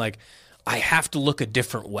around going like, I have to look a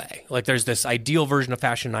different way. Like there's this ideal version of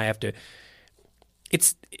fashion I have to...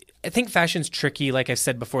 I think fashion's tricky, like I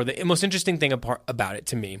said before. The most interesting thing about it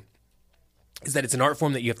to me is that it's an art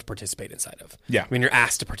form that you have to participate inside of. Yeah. I mean, you're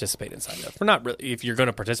asked to participate inside of. We're not really... If you're going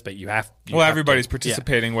to participate, you have... everybody's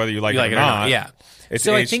participating whether you like it or not. Yeah.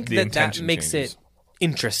 So I think that makes it...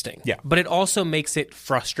 interesting. Yeah. But it also makes it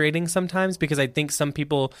frustrating sometimes because I think some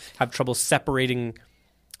people have trouble separating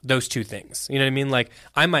those two things. You know what I mean? Like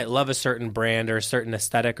I might love a certain brand or a certain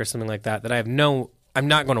aesthetic or something like that I'm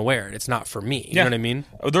not going to wear it. It's not for me. You know what I mean?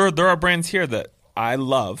 There are brands here that I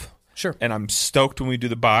love. Sure. And I'm stoked when we do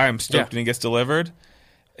the buy. I'm stoked when it gets delivered.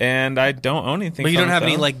 And I don't own anything. But you don't have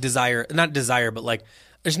any like not desire, but like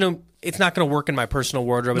it's not going to work in my personal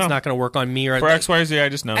wardrobe. No. It's not going to work on me. Or for X, Y, or Z, I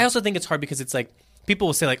just know. I also think it's hard because it's like, people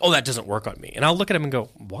will say like, oh, that doesn't work on me. And I'll look at them and go,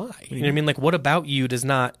 why? You know what I mean? Like, what about you does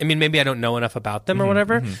not... I mean, maybe I don't know enough about them or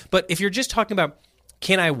whatever. But if you're just talking about,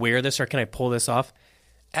 can I wear this or can I pull this off?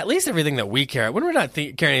 At least everything that we care, when we're not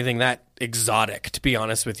carrying anything that exotic, to be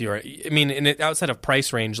honest with you. I mean, outside of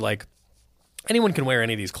price range, like, anyone can wear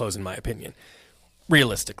any of these clothes, in my opinion.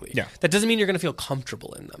 realistically. Yeah. That doesn't mean you're going to feel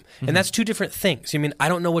comfortable in them. And that's two different things. I mean, I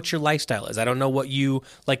don't know what your lifestyle is. I don't know what you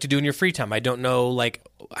like to do in your free time. I don't know like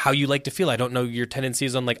how you like to feel. I don't know your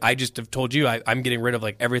tendencies on like, I just have told you I'm getting rid of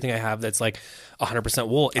like everything I have that's like 100%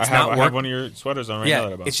 wool. It's not working. I have one of your sweaters on right now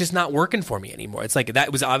that I bought. It's just not working for me anymore. It's like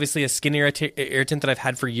that was obviously a skin irritant that I've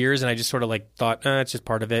had for years, and I just sort of like thought, it's just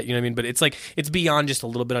part of it. You know what I mean? But it's like it's beyond just a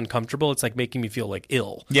little bit uncomfortable. It's like making me feel like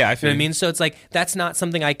ill. Yeah, I you feel know what I mean. So it's like that's not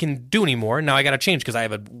something I can do anymore. Now I got to change because I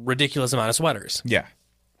have a ridiculous amount of sweaters. Yeah.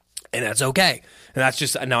 And that's okay. And that's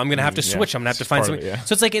just now I'm going to have to switch. I'm going to have to find something.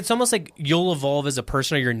 So it's like it's almost like you'll evolve as a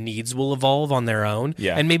person, or your needs will evolve on their own.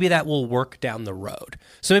 Yeah. And maybe that will work down the road.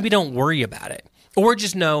 So maybe don't worry about it. Or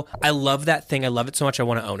just know, I love that thing. I love it so much I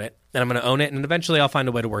want to own it. And I'm going to own it, and eventually I'll find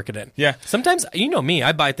a way to work it in. Yeah. Sometimes, you know me,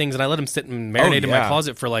 I buy things and I let them sit and marinate in my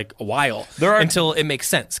closet for like a while until it makes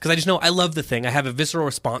sense. Because I just know I love the thing. I have a visceral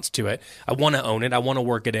response to it. I want to own it. I want to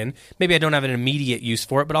work it in. Maybe I don't have an immediate use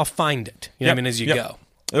for it, but I'll find it. You know what I mean, as you go.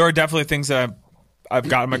 There are definitely things that I've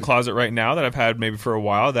got in my closet right now that I've had maybe for a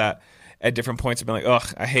while that at different points I've been like,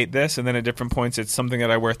 ugh, I hate this. And then at different points it's something that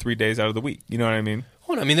I wear 3 days out of the week. You know what I mean?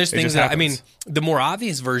 Well, I mean, there's things that, I mean, the more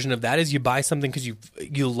obvious version of that is you buy something because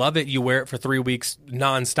you love it, you wear it for 3 weeks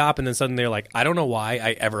nonstop, and then suddenly you're like, I don't know why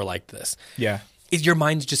I ever liked this. Yeah. Your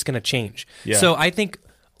mind's just going to change. Yeah. So I think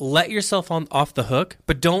let yourself off the hook,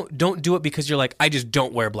 but don't do it because you're like, I just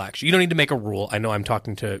don't wear black shoes. You don't need to make a rule. I know I'm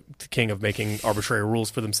talking to the king of making arbitrary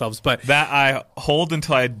rules for themselves, but that I hold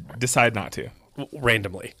until I decide not to.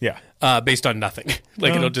 Randomly, based on nothing.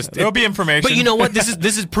 Like there'll be information. But you know what?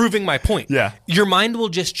 This is proving my point. Yeah, your mind will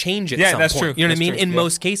just change at some that's point. True. You know that's what I mean? True. In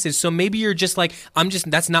most cases, so maybe you're just like,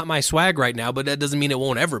 that's not my swag right now, but that doesn't mean it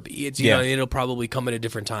won't ever be. It's you know, it'll probably come at a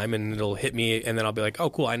different time and it'll hit me, and then I'll be like, oh,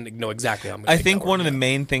 cool, I know exactly how I'm going to. I think one of the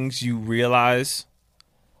main things you realize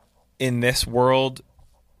in this world,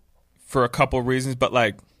 for a couple reasons, but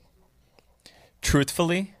like,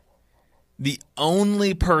 truthfully, the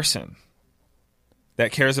only person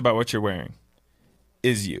that cares about what you're wearing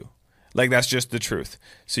is you. Like, that's just the truth.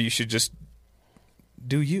 So you should just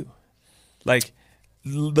do you. Like,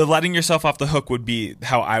 the letting yourself off the hook would be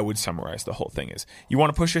how I would summarize the whole thing is. You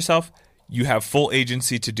want to push yourself, you have full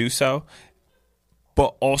agency to do so,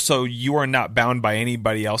 but also you are not bound by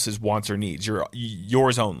anybody else's wants or needs. You're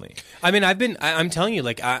yours only. I mean, I'm telling you,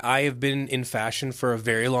 like, I have been in fashion for a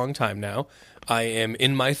very long time now. I am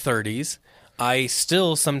in my 30s. I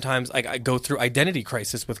still sometimes I go through identity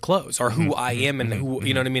crisis with clothes, or who I am and who,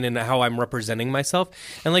 you know what I mean, and how I'm representing myself.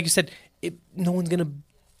 And like you said, no one's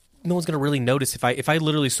gonna really notice if I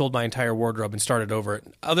literally sold my entire wardrobe and started over.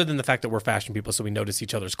 Other than the fact that we're fashion people, so we notice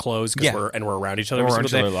each other's clothes because we're around each other every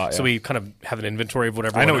single day. Lot, so we kind of have an inventory of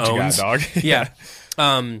whatever. I know one what owns. you got, dog.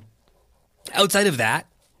 Yeah. Outside of that,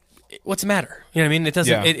 what's the matter? You know what I mean? It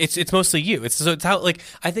doesn't. Yeah. It's mostly you. It's how, like,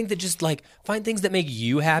 I think that just like find things that make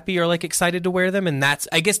you happy or like excited to wear them, and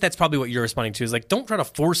I guess that's probably what you're responding to is like, don't try to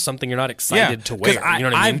force something you're not excited to wear. You know what I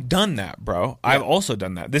mean? I've done that, bro. Yeah. I've also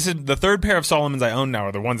done that. This is the third pair of Solomons I own now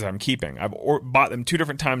are the ones that I'm keeping. I've bought them 2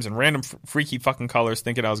 different times in random freaky fucking colors,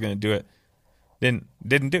 thinking I was going to do it.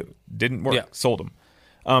 Didn't do it. Didn't work. Yeah. Sold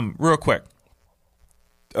them. Real quick.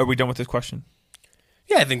 Are we done with this question?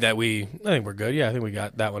 Yeah, I think we're good. Yeah, I think we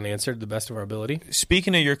got that one answered to the best of our ability.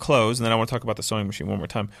 Speaking of your clothes, and then I want to talk about the sewing machine one more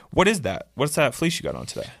time. What is that? What's that fleece you got on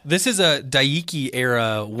today? This is a Daiki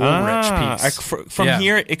era Woolrich piece. From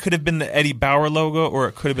here, it could have been the Eddie Bauer logo, or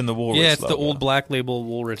it could have been the Woolrich logo. Yeah, it's the old Black Label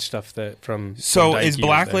Woolrich stuff from Daiki is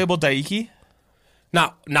Black Label Daiki?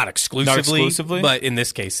 Not exclusively, but in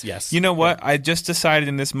this case, yes. You know what? I just decided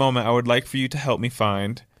in this moment I would like for you to help me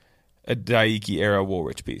find a Daiki era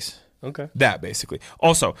Woolrich piece. Okay. That, basically.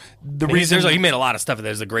 Also, the reason... he made a lot of stuff.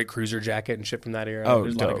 There's a great cruiser jacket and shit from that era. Oh,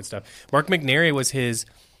 there's a lot of good stuff. Mark McNary was his...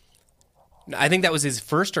 I think that was his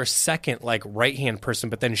first or second, like, right-hand person,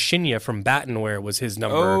 but then Shinya from Battenware was his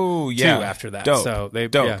number 2 after that. Dope. So they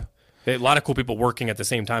a lot of cool people working at the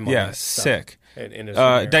same time on that. Sick.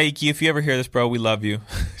 Daiki, if you ever hear this, bro, we love you.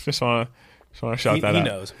 just want to shout that out. He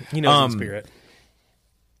knows. He knows in spirit.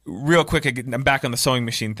 Real quick, I'm back on the sewing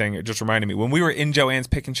machine thing. It just reminded me. When we were in Joann's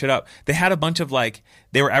picking shit up, they had a bunch of, like,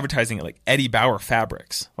 they were advertising it, like, Eddie Bauer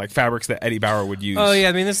fabrics. Like, fabrics that Eddie Bauer would use. Oh, yeah.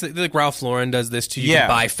 I mean, this like Ralph Lauren does this, too. You can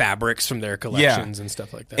buy fabrics from their collections and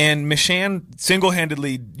stuff like that. And Mishan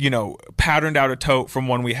single-handedly, patterned out a tote from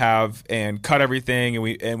one we have and cut everything,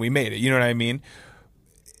 and we made it. You know what I mean?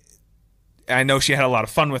 I know she had a lot of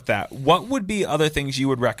fun with that. What would be other things you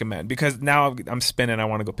would recommend? Because now I'm spinning. I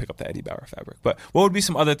want to go pick up the Eddie Bauer fabric. But what would be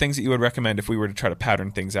some other things that you would recommend if we were to try to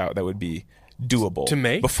pattern things out that would be doable to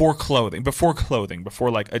make before clothing,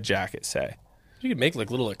 before like a jacket, say? You could make like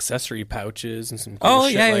little accessory pouches and some cool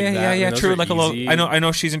shit yeah, like yeah, that. yeah, I mean, yeah. those True. are Like a easy. little. I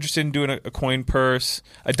know she's interested in doing a coin purse.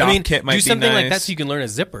 A dop kit might be do something nice. like that so you can learn a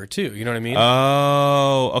zipper too. You know what I mean?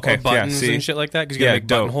 Oh, okay. Or buttons see? and shit like that because you gotta make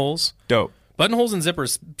dope. buttonholes. Dope. Buttonholes and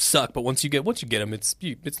zippers suck, but once you get them,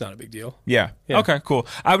 it's not a big deal. Yeah. Yeah. Okay. Cool.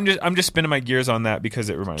 I'm just spinning my gears on that because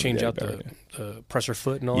it reminds Change me. out the presser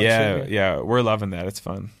foot and all Yeah, that shit. yeah. We're loving that. It's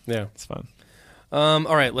fun. Yeah. It's fun.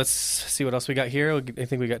 All right, let's see what else we got here. I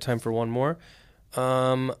think we got time for one more.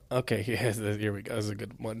 Okay, here we go. This is a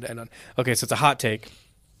good one to end on. Okay, so it's a hot take.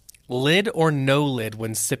 Lid or no lid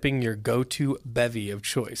when sipping your go-to bevy of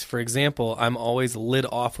choice. For example, I'm always lid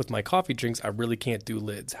off with my coffee drinks. I really can't do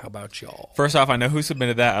lids. How about y'all? First off, I know who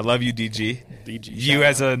submitted that. I love you, DG. DG, You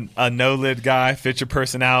as a no lid guy, fit your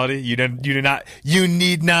personality. You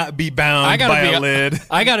need not be bound by a lid.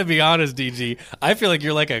 I gotta be honest, DG. I feel like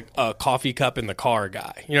you're like a coffee cup in the car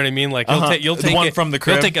guy. You know what I mean? Like you'll The take one it from the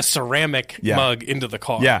crib? You'll take a ceramic mug into the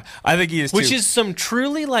car. Yeah, I think he is Which too. is some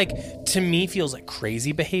truly like, to me, feels like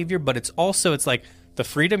crazy behavior, but it's like the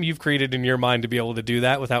freedom you've created in your mind to be able to do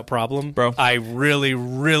that without problem. Bro. I really,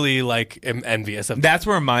 really am envious of that. That's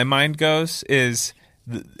where my mind goes.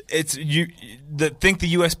 Think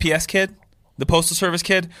the USPS kid, the Postal Service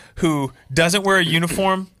kid, who doesn't wear a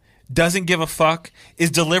uniform, doesn't give a fuck, is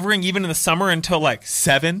delivering even in the summer until like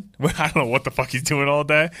 7. I don't know what the fuck he's doing all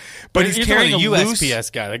day, but he's carrying a USPS loose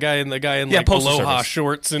guy, the guy in like Postal Aloha Service.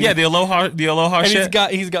 shorts and the Aloha and shit.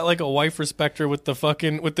 he's got like a wife respecter with the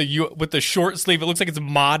fucking with the short sleeve. It looks like it's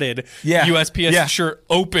modded. Yeah. USPS Yeah. shirt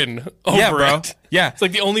open over Yeah, bro. it. Yeah. It's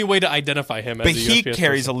like the only way to identify him. But as a he USPS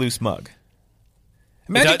carries person. a loose mug.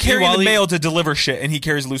 Imagine Does- carrying while the he- mail to deliver shit, and he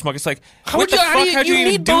carries a loose mug. It's like, How what would the you, fuck? how How'd do you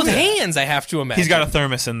even need do both that? hands? I have to imagine. He's got a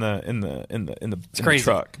thermos in the crazy.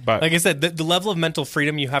 truck. But like I said, the level of mental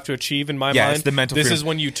freedom you have to achieve in my Yeah, mind. it's the mental This freedom. is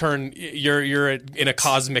when you turn. You're in a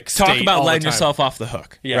cosmic state. talk about all the letting time. yourself off the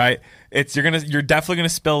hook, Yeah. right? You're definitely gonna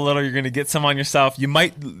spill a little. You're gonna get some on yourself. You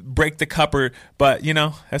might break the cupper, but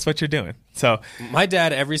that's what you're doing. So My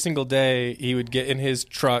dad, every single day, he would get in his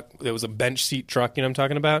truck. It was a bench seat truck. You know what I'm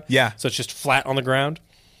talking about? Yeah. So it's just flat on the ground.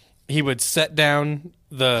 He would set down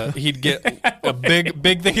he'd get a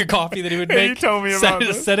big thing of coffee that he would make. you told me about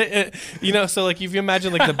this. Set it, so like if you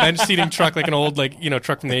imagine like the bench seating truck, like an old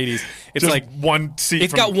truck from the 80s. It's just like one seat.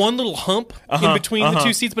 it's got one little hump in between the uh-huh.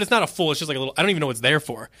 two seats, but it's not a full. It's just like a little. I don't even know what it's there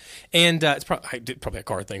for, and it's probably a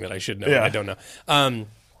car thing that I should know. Yeah. I don't know.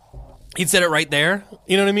 He'd set it right there.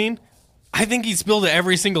 You know what I mean? I think he spilled it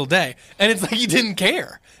every single day, and it's like he didn't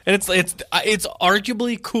care. And it's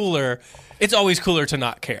arguably cooler. It's always cooler to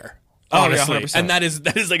not care. Oh, yeah, Honestly, 100%. and that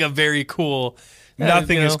is like a very cool.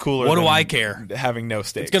 Nothing is cooler. What do than I care? Having no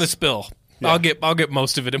stakes. It's gonna spill. I'll get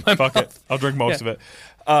most of it in my Fuck mouth. it. I'll drink most of it.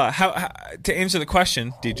 How to answer the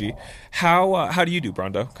question, DG? How do you do,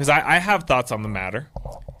 Brondo? Because I have thoughts on the matter.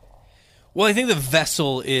 Well, I think the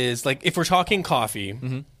vessel is like if we're talking coffee.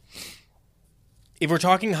 Mm-hmm. If we're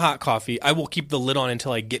talking hot coffee, I will keep the lid on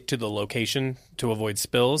until I get to the location to avoid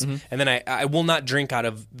spills, Mm-hmm. and then I will not drink out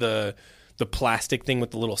of the plastic thing with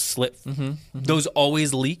the little slit. Mm-hmm. Those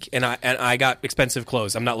always leak, and I got expensive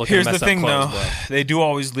clothes. I'm not looking Here's to mess the thing, up though. clothes, bro. They do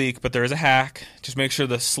always leak, but there is a hack. Just make sure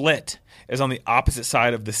the slit is on the opposite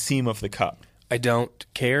side of the seam of the cup. I don't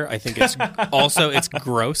care. I think it's also it's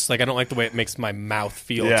gross. Like I don't like the way it makes my mouth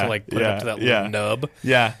feel to like put it up to that little nub.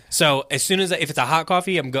 Yeah. So as soon as if it's a hot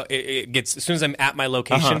coffee, it gets as soon as I'm at my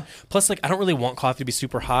location. Uh-huh. Plus, like I don't really want coffee to be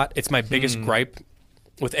super hot. It's my biggest gripe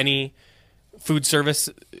with any food service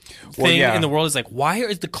thing in the world is like, why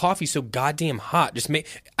is the coffee so goddamn hot?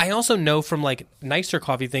 I also know from like nicer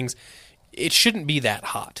coffee things, it shouldn't be that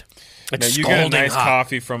hot. Like Now, you get a scalding nice hot.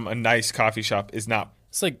 coffee from a nice coffee shop is not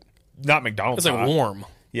It's like McDonald's. it's like hot. warm.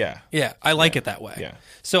 Yeah. Yeah, I like it that way. Yeah.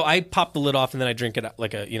 So I pop the lid off and then I drink it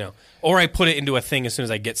like or I put it into a thing as soon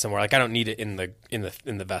as I get somewhere. Like I don't need it in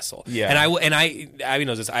the vessel. Yeah. And Abby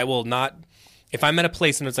knows this. I will not. If I'm at a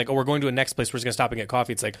place and it's like, oh, we're going to a next place, we're just gonna stop and get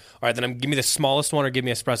coffee. It's like, all right, then give me the smallest one or give me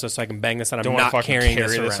espresso so I can bang this out. I'm Don't wanna not fucking carrying carry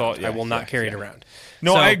this this around. all- yeah, I will not yeah, carry it yeah. around.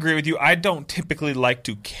 No, So- I agree with you. I don't typically like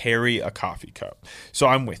to carry a coffee cup, so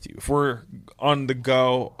I'm with you. If we're on the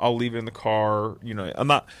go, I'll leave it in the car. I'm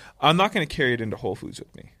not going to carry it into Whole Foods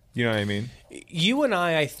with me. You know what I mean? You and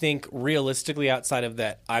I think realistically, outside of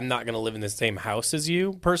that, I'm not going to live in the same house as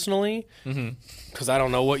you personally, because I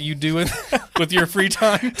don't know what you do with your free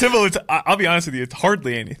time. Typical. I'll be honest with you. It's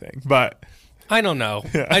hardly anything, but I don't know.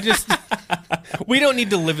 I just we don't need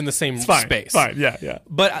to live in the same fine. space. Fine. Yeah.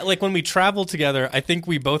 But like when we travel together, I think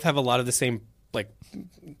we both have a lot of the same like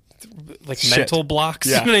Shit. mental blocks.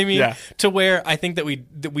 Yeah, You know what I mean? yeah. To where I think that we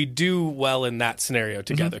do well in that scenario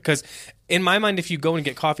together. Because in my mind, if you go and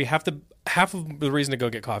get coffee, half of the reason to go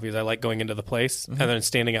get coffee is I like going into the place and then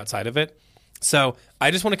standing outside of it. So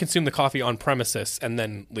I just want to consume the coffee on premises and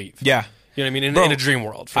then leave. Yeah. You know what I mean? In a dream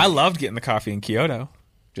world. I loved getting the coffee in Kyoto.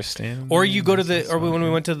 Just stand. Or you go to or when we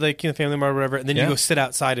went to the Family Mart or whatever, and then you go sit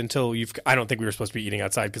outside until I don't think we were supposed to be eating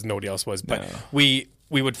outside because nobody else was, but we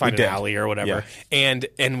would find an alley or whatever, and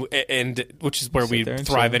which is where we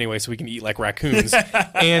thrive anyway, so we can eat like raccoons.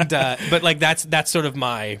 And but like that's sort of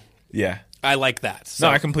my I like that. So,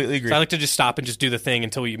 no, I completely agree. So I like to just stop and just do the thing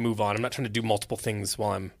until we move on. I'm not trying to do multiple things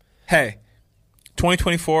while I'm. Hey,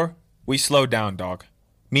 2024, we slowed down, dog.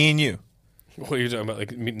 Me and you. What are you talking about?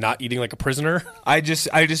 Like not eating like a prisoner? I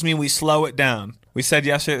just mean we slow it down. We said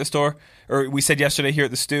yesterday at the store, or we said yesterday here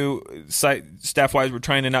at the stew, staff-wise, we're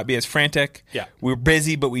trying to not be as frantic. Yeah. We're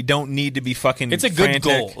busy, but we don't need to be fucking It's a frantic. good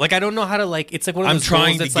goal. Like, I don't know how to, like, it's like one of those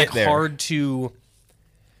goals that's, like, hard to...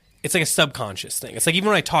 It's like a subconscious thing. It's like even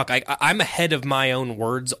when I talk, I'm ahead of my own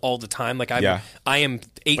words all the time. Like, I am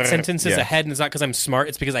 8 sentences ahead, and it's not because I'm smart.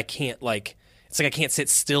 It's because I can't, like... It's like I can't sit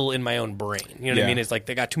still in my own brain. You know what I mean? It's like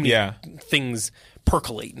they got too many things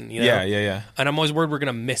percolating. You know? Yeah. And I'm always worried we're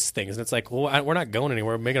gonna miss things. And it's like, well, we're not going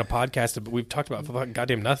anywhere. We're making a podcast, but we've talked about fucking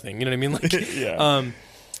goddamn nothing. You know what I mean? Like,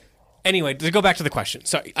 anyway, to go back to the question.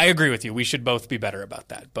 So I agree with you. We should both be better about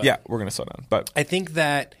that. But yeah, we're gonna slow down. But I think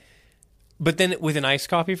that. But then with an iced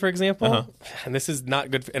coffee, for example, and this is not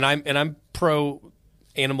good. And I'm pro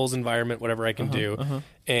animals, environment, whatever I can do.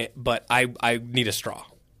 But I need a straw.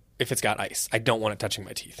 If it's got ice, I don't want it touching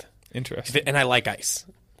my teeth. Interesting. And I like ice.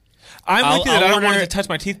 I'm with you that I don't want it to touch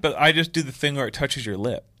my teeth, but I just do the thing where it touches your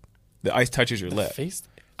lip. The ice touches your lip. Face?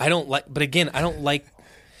 I don't like, but again, I don't like.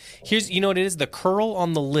 You know what it is? The curl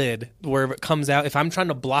on the lid where it comes out. If I'm trying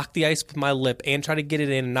to block the ice with my lip and try to get it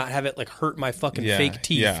in and not have it like hurt my fucking fake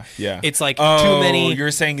teeth. Yeah. It's like too many.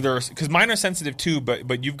 You're saying there's because mine are sensitive too,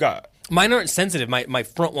 but you've got mine aren't sensitive. My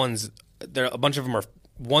front ones, there a bunch of them are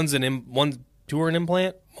two are an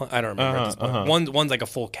implant. I don't remember. At this point. One's like a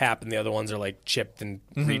full cap, and the other ones are like chipped and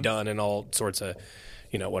redone and all sorts of,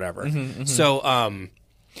 whatever. So,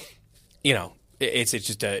 it's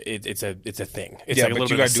just it's a thing. It's like a little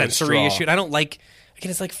bit of a sensory issue. And I don't like. Again,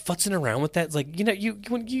 it's like futzing around with that. It's like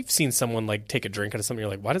when you've seen someone like take a drink out of something, you're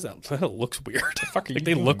like, why does that looks weird? Like,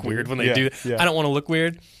 they look weird when they do that. Yeah. I don't want to look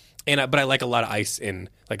weird. But I like a lot of ice in,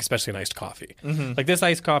 like, especially in iced coffee. Like this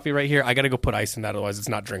iced coffee right here, I got to go put ice in that, otherwise it's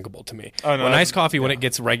not drinkable to me. When iced coffee, when it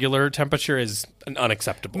gets regular temperature, is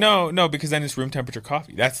unacceptable. No, because then it's room temperature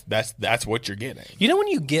coffee. That's what you're getting. You know when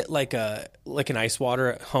you get like an ice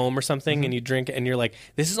water at home or something, and you drink it, and you're like,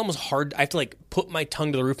 this is almost hard. I have to like put my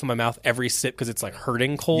tongue to the roof of my mouth every sip because it's like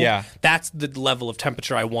hurting cold. Yeah, that's the level of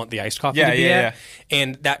temperature I want the iced coffee to be at,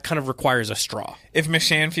 and that kind of requires a straw. If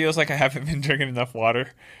Michelle feels like I haven't been drinking enough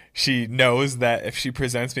water, she knows that if she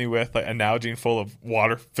presents me with like a Nalgene full of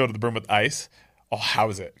water filled to the brim with ice, I'll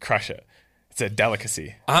house it, crush it. It's a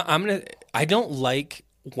delicacy. I don't like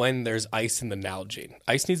when there's ice in the Nalgene.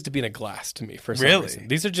 Ice needs to be in a glass to me for some reason.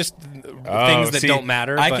 These are just things that don't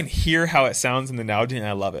matter. I can hear how it sounds in the Nalgene, and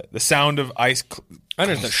I love it. The sound of ice. I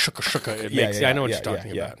know the shuka it makes. I know what you're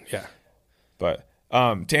talking about. Yeah. But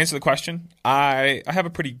to answer the question, I have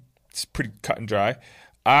it's pretty cut and dry.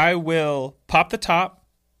 I will pop the top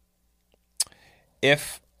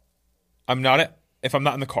if I'm not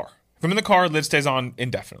in the car. If I'm in the car, lid stays on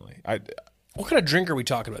indefinitely. What kind of drink are we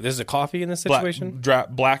talking about? This is a coffee in this situation?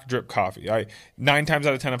 Black drip coffee. 9 times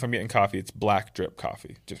out of 10, if I'm getting coffee, it's black drip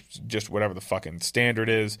coffee. Just whatever the fucking standard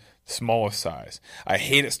is, smallest size. I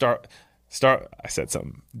hate it. I said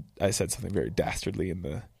something very dastardly in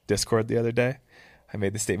the Discord the other day. I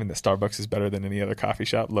made the statement that Starbucks is better than any other coffee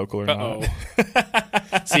shop, local or not.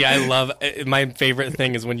 See, I love my favorite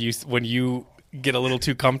thing is when you get a little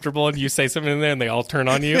too comfortable and you say something in there and they all turn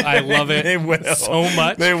on you. I love it so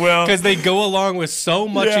much. They will. Because they go along with so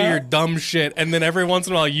much of your dumb shit, and then every once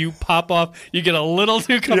in a while you pop off, you get a little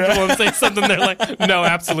too comfortable and say something, they're like, no,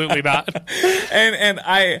 absolutely not. And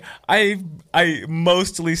I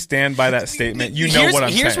mostly stand by that statement. What I'm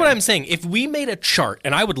saying. Here's what I'm saying. If we made a chart,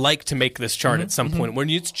 and I would like to make this chart at some point, when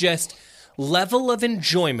it's just level of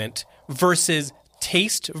enjoyment versus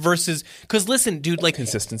taste versus... Because listen, dude, like...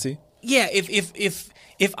 Consistency? Yeah,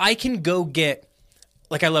 if I can go get,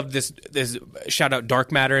 like, I love this shout out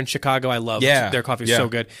Dark Matter in Chicago. I love their coffee. So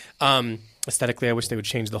good. Aesthetically, I wish they would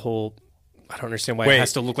change the whole. I don't understand why it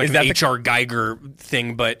has to look like an H.R. Geiger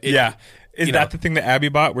thing, but is that the thing that Abby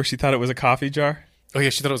bought where she thought it was a coffee jar? Oh yeah,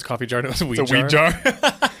 she thought it was a coffee jar. And it was a weed jar. It's a weed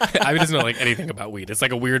jar. Abby doesn't know like anything about weed. It's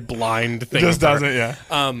like a weird blind thing. It just doesn't. Yeah.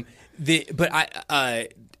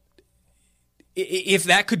 If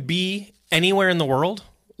that could be anywhere in the world.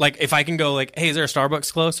 Like, if I can go, like, hey, is there a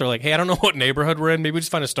Starbucks close? Or, like, hey, I don't know what neighborhood we're in. Maybe we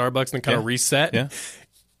just find a Starbucks and then kind of reset. Yeah.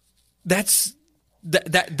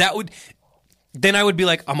 That would... Then I would be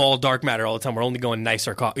like, I'm all dark matter all the time. We're only going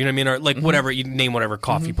nicer coffee. You know what I mean? Or, like, whatever. You name whatever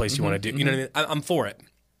coffee place you want to do. You know what I mean? I'm for it.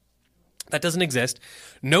 That doesn't exist.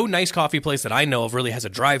 No nice coffee place that I know of really has a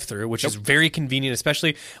drive-through, which is very convenient,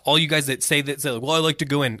 especially all you guys that say, well, I like to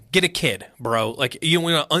go in. Get a kid, bro. Like, you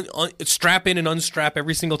want to strap in and unstrap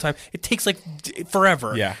every single time. It takes, like,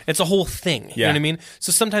 forever. Yeah. It's a whole thing. You know what I mean?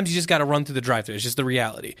 So sometimes you just got to run through the drive-through. It's just the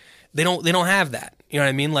reality. They don't have that. You know what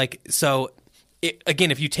I mean? Like, so, again,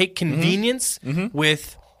 if you take convenience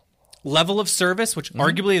with level of service, which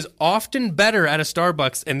arguably is often better at a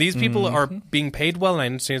Starbucks, and these people are being paid well, and I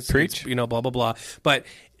understand it's, you know, blah, blah, blah. But,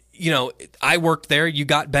 you know, I worked there. You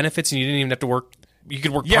got benefits, and you didn't even have to work. You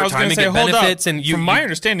could work part-time and get benefits. And from my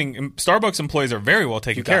understanding, Starbucks employees are very well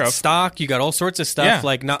taken care of. Stock, you got all sorts of stuff,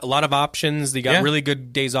 like not a lot of options. You got really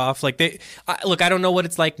good days off. Like look, I don't know what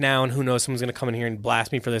it's like now, and who knows, someone's going to come in here and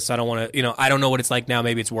blast me for this. So I don't want to, you know, I don't know what it's like now.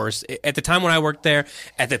 Maybe it's worse. At the time when I worked there,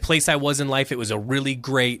 at the place I was in life, it was a really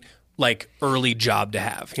great, like, early job to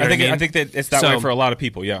have. You know I think that it's that way for a lot of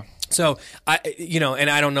people. Yeah. So you know, and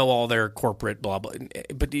I don't know all their corporate blah blah,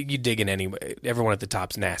 but you dig in anyway. Everyone at the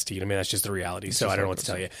top's nasty. I mean, that's just the reality. So I don't know what to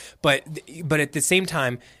tell you. But at the same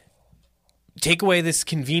time, take away this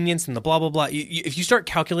convenience and the blah blah blah. If you start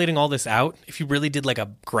calculating all this out, if you really did like a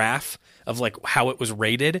graph of like how it was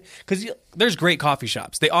rated, because there's great coffee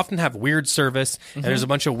shops. They often have weird service, and there's a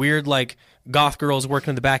bunch of weird like goth girls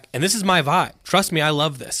working in the back. And this is my vibe. Trust me, I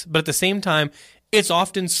love this. But at the same time, it's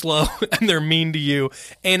often slow and they're mean to you.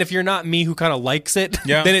 And if you're not me who kind of likes it,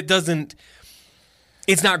 then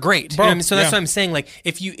it's not great. Bro, you know what I mean? So that's what I'm saying. Like,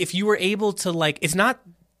 if you were able to, like, it's not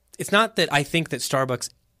that I think that Starbucks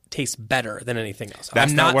tastes better than anything else.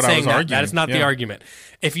 That's I'm not what saying I was arguing. That is not the argument.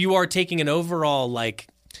 If you are taking an overall, like,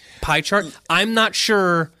 pie chart, I'm not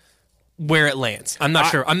sure where it lands. I'm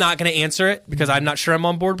not sure. I'm not going to answer it because I'm not sure I'm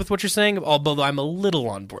on board with what you're saying, although I'm a little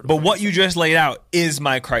on board. But what you just laid out is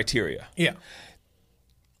my criteria. Yeah.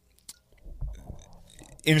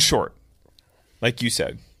 In short, like you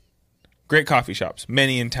said, great coffee shops,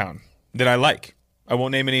 many in town that I like. I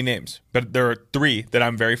won't name any names, but there are 3 that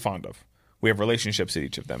I'm very fond of. We have relationships at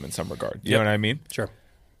each of them in some regard. You know what I mean? Sure.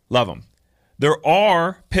 Love them. There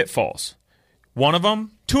are pitfalls.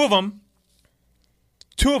 Two of them,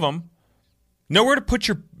 nowhere to put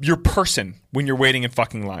your person when you're waiting in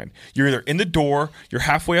fucking line. You're either in the door, you're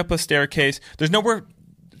halfway up a staircase. There's nowhere.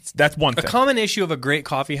 That's one thing. A common issue of a great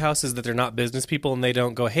coffee house is that they're not business people and they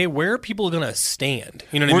don't go, hey, where are people going to stand?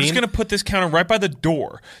 You know what I mean? We're just going to put this counter right by the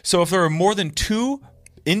door. So if there are more than 2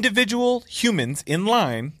 individual humans in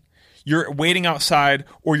line, you're waiting outside,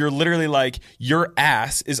 or you're literally like, your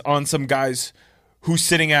ass is on some guy's who's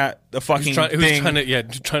sitting at the fucking thing.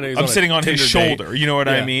 I'm sitting on his shoulder. Date. You know what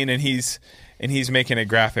I mean? And he's making a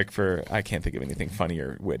graphic for, I can't think of anything funny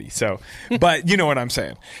or witty. So, but you know what I'm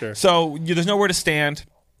saying. Sure. So there's nowhere to stand.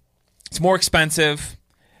 It's more expensive.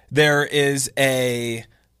 There is high-end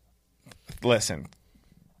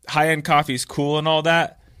coffee is cool and all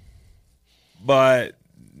that, but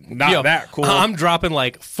not that cool. I'm dropping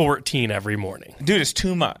like 14 every morning. Dude, it's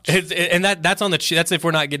too much. And that's on that's if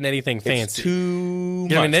we're not getting anything fancy. It's too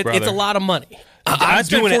much, I mean? brother. It's a lot of money. I'm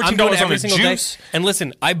doing it every single day. And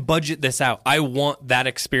listen, I budget this out. I want that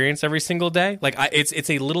experience every single day. Like it's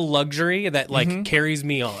a little luxury that like carries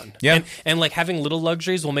me on. Yeah. And like having little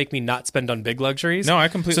luxuries will make me not spend on big luxuries. No, I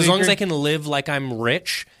completely So as long agree. as I can live like I'm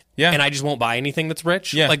rich. Yeah. And I just won't buy anything that's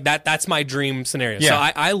rich. Yeah. Like that's my dream scenario. Yeah. So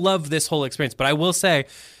I love this whole experience. But I will say,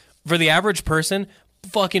 for the average person,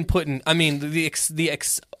 fucking putting, I mean, I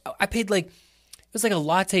paid like, it was like a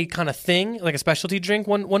latte kind of thing, like a specialty drink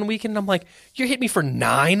one weekend. And I'm like, you're hitting me for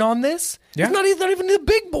 $9 on this? Yeah. It's not even the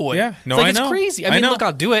big boy. Yeah. No, it's like, I know. It's crazy. I mean, look,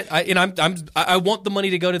 I'll do it. I want the money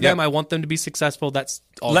to go to them. I want them to be successful. That's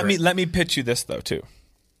all. Let me pitch you this though too.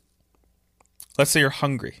 Let's say you're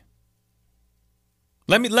hungry.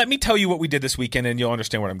 Let me tell you what we did this weekend, and you'll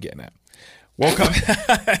understand what I'm getting at. Woke up.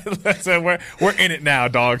 Listen, we're in it now,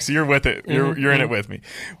 dog. So you're with it. You're in it with me.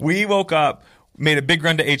 We woke up. Made a big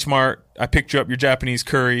run to H Mart. I picked you up your Japanese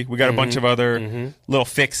curry. We got a bunch of other little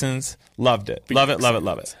fixins. Loved it. Love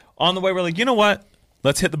it. On the way, we're like, you know what?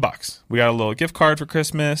 Let's hit the box. We got a little gift card for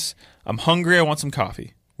Christmas. I'm hungry. I want some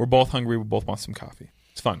coffee. We're both hungry. We both want some coffee.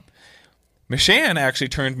 It's fun. Mishan actually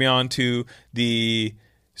turned me on to the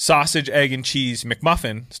sausage, egg, and cheese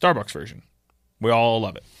McMuffin Starbucks version. We all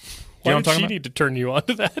love it. Why did she need to turn you on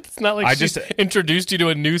to that? It's not like she introduced you to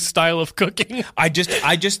a new style of cooking. I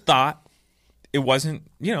just thought it wasn't,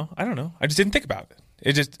 I don't know. I just didn't think about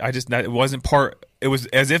it. It wasn't part It was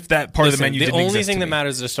as if that part of the menu didn't exist. The only thing to that me.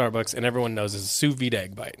 matters at Starbucks, and everyone knows, is a sous vide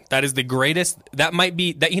egg bite. That is the greatest. That might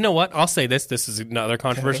be that. You know what? I'll say this. This is another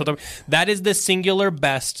controversial topic. That is the singular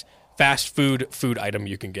best fast food item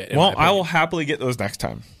you can get. Well, I will happily get those next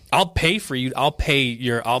time. I'll pay for you. I'll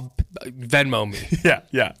Venmo me.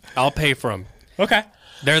 Yeah. I'll pay for them. Okay.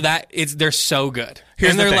 They're so good.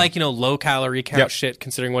 Here's and the they're thing. like, low calorie count shit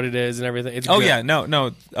considering what it is and everything. It's Oh good. yeah, no.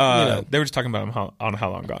 They were just talking about them on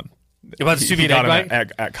How Long Gone. About the sous He vide got egg them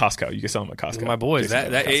bite? at Costco. You can sell them at Costco. My boys, Jason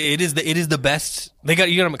got them at Costco. it is the best. You got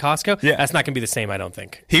them at Costco. Yeah. That's not going to be the same. I don't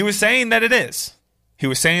think. He was saying that it is.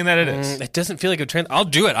 It doesn't feel like a trend. I'll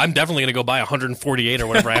do it. I'm definitely going to go buy 148 or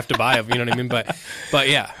whatever I have to buy. You know what I mean? But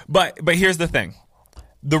yeah. But here's the thing.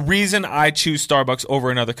 The reason I choose Starbucks over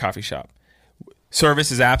another coffee shop,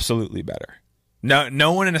 service is absolutely better.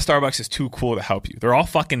 No one in a Starbucks is too cool to help you. They're all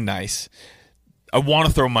fucking nice. I want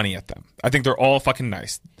to throw money at them. I think they're all fucking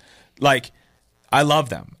nice. Like, I love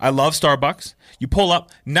them. I love Starbucks. You pull up,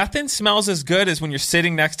 nothing smells as good as when you're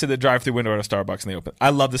sitting next to the drive-thru window at a Starbucks and they open. I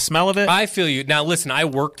love the smell of it. I feel you. Now, listen, I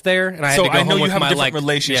worked there, and I had So to go I know home you with have a my different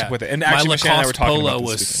relationship with it. And my actually, Lacoste Michelle and I were talking Polo about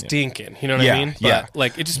this was weekend, yeah. stinking. You know what Yeah, I mean? yeah. But,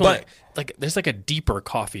 like, it just But- like there's like a deeper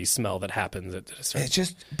coffee smell that happens at a certain. It's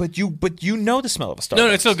just, but you know the smell of a Starbucks. No,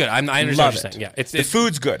 it's so good. I understand Love what you're it. saying. Yeah, The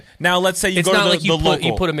food's good. Now, let's say you It's go not to like the local.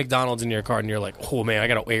 you put a McDonald's in your car and you're like, oh man, I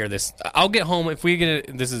gotta air this. I'll get home if we get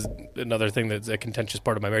it. This is another thing that's a contentious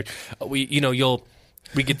part of my marriage.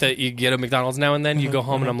 You get a McDonald's now and then. You go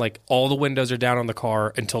home and I'm like, all the windows are down on the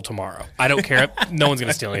car until tomorrow. I don't care. No one's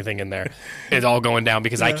gonna steal anything in there. It's all going down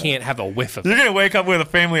because I can't have a whiff of You're it. gonna wake up with a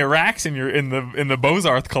family of racks in the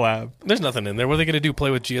Bozarth collab. There's nothing in there. What are they gonna do? Play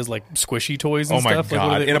with Gia's like squishy toys and Oh my stuff? Like, what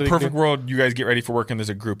god! are they- In what a are they perfect gonna do? world, you guys get ready for work and there's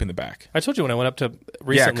a group in the back. I told you when I went up to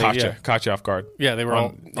recently. Caught you off guard. Yeah, they were On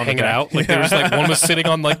all the hanging back. out. Like they were just like one was sitting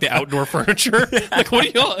on like the outdoor furniture. Like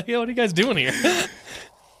what are you guys doing here?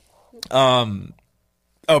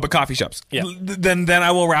 Oh, but coffee shops. Yeah. Then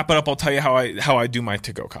I will wrap it up. I'll tell you how I do my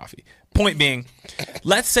to-go coffee. Point being,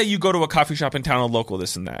 let's say you go to a coffee shop in town, a local,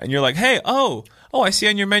 this and that, and you're like, hey, I see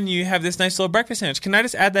on your menu you have this nice little breakfast sandwich. Can I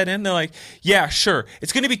just add that in? They're like, yeah, sure.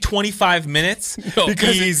 It's going to be 25 minutes.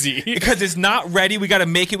 Easy. Because it's not ready. We got to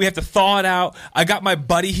make it. We have to thaw it out. I got my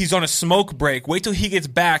buddy. He's on a smoke break. Wait till he gets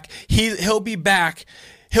back. He'll be back.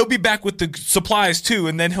 He'll be back with the supplies too,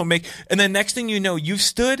 and then and then next thing you know, you've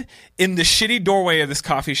stood in the shitty doorway of this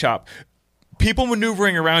coffee shop, people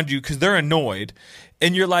maneuvering around you because they're annoyed,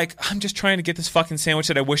 and you're like, I'm just trying to get this fucking sandwich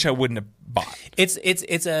that I wish I wouldn't have bought. It's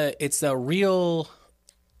a real.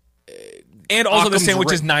 And also the Occam's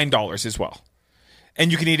sandwich is ra- $9 as well,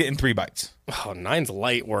 and you can eat it in 3 bites. Oh, 9's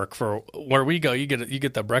light work for where we go. You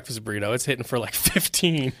get the breakfast burrito. It's hitting for like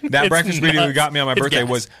 15. That It's breakfast burrito you nuts. got me on my It's birthday gas.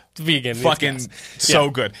 was It's vegan. It's fucking gas. so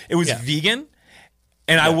Yeah. good. It was Yeah. vegan,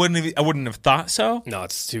 and I wouldn't have thought so, No,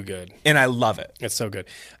 it's too good. and I love it. It's so good.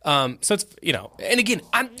 So it's and again,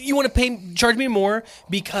 you want to charge me more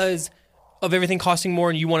because of everything costing more,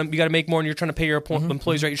 and you got to make more, and you're trying to pay your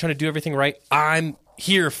employees right. You're trying to do everything right. I'm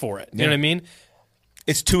here for it. You know what I mean?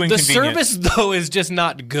 It's too The inconvenient. service though is just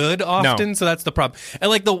not good often, No. so that's the problem. And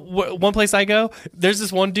like the one place I go, there's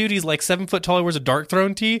this one dude. He's like 7 foot tall. He wears a Dark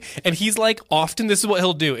Throne tee, and he's like often this is what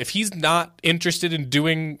he'll do if he's not interested in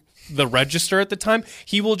doing the register at the time.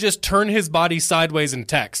 He will just turn his body sideways and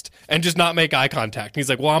text and just not make eye contact. He's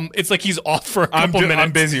like, well, it's like he's off for a couple minutes.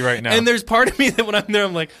 I'm busy right now. And there's part of me that when I'm there,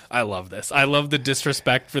 I'm like, I love this. I love the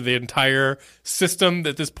disrespect for the entire system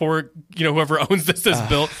that this poor, whoever owns this has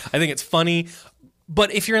built. I think it's funny.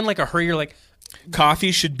 But if you're in like a hurry, you're like,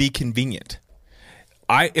 Coffee should be convenient.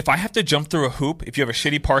 If I have to jump through a hoop, if you have a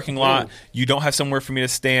shitty parking lot, you don't have somewhere for me to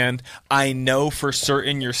stand, I know for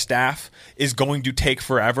certain your staff is going to take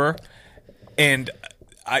forever, and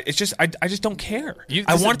I just don't care.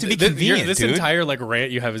 I want it to be convenient, This dude. entire like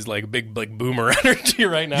rant you have is like big like boomer energy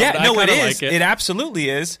right now. Yeah, but no, I it kinda is. Like It absolutely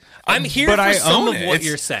is. I'm here but for I some own of it. what It's-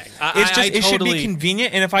 you're saying. It should be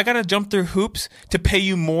convenient, and if I got to jump through hoops to pay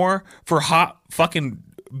you more for hot fucking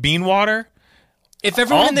bean water, If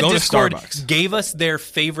everyone I'll in the go to Discord Starbucks. gave us their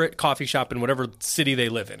favorite coffee shop in whatever city they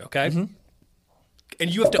live in, okay? Mm-hmm.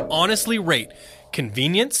 And you have to honestly rate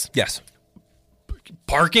convenience, yes,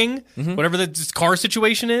 parking, whatever the car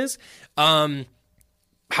situation is,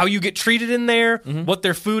 how you get treated in there, what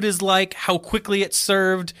their food is like, how quickly it's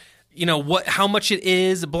served, how much it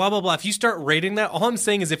is, blah blah blah. If you start rating that, all I'm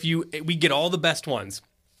saying is we get all the best ones.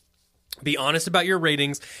 Be honest about your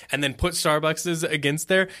ratings and then put Starbucks against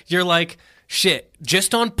there. You're like, shit,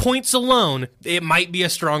 just on points alone, it might be a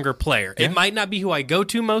stronger player. Yeah. It might not be who I go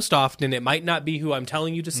to most often. It might not be who I'm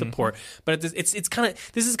telling you to support. But it's kind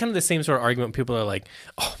of, this is kind of the same sort of argument. People are like,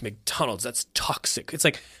 oh, McDonald's, that's toxic. It's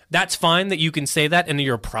like, that's fine that you can say that, and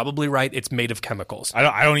you're probably right. It's made of chemicals.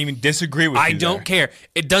 I don't even disagree with you. I don't care.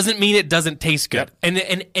 It doesn't mean it doesn't taste good. Yep.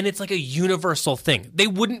 And it's like a universal thing. They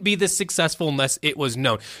wouldn't be this successful unless it was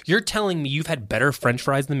known. You're telling me you've had better French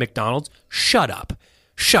fries than McDonald's? Shut up.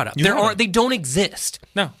 They don't exist.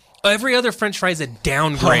 No. Every other French fry is a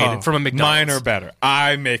downgrade from a McDonald's. Mine are better.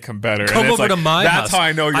 I make them better. Come over to my house. That's how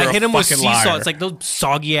I know you're I hit a them with fucking sea liar. salt. It's like those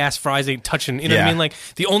soggy ass fries ain't touching. You know what I mean? Like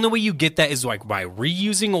the only way you get that is like by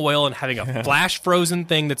reusing oil and having a flash frozen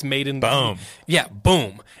thing that's made in Boom. Yeah,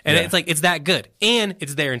 boom. And it's like it's that good, and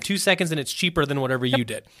it's there in 2 seconds, and it's cheaper than whatever you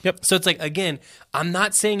did. Yep. So it's like, again, I'm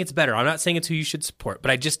not saying it's better. I'm not saying it's who you should support,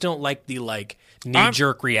 but I just don't like the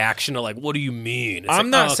knee-jerk reaction of what do you mean? It's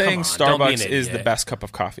I'm not saying come on, don't be an Starbucks is the idiot. best cup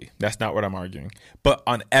of coffee. That's not what I'm arguing. But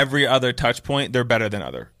on every other touch point, they're better than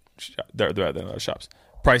other shops.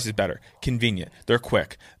 Price is better. Convenient. They're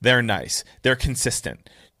quick. They're nice. They're consistent.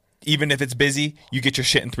 Even if it's busy, you get your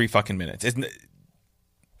shit in 3 fucking minutes.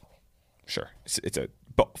 Sure.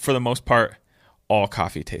 But for the most part, all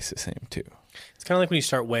coffee tastes the same too. It's kind of like when you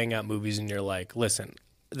start weighing out movies and you're like, listen,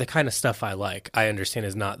 the kind of stuff I like, I understand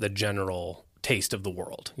is not the general taste of the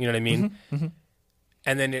world. You know what I mean? Mm-hmm.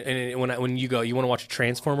 And then when you go, you want to watch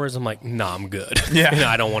Transformers? I'm like, nah, I'm good. Yeah.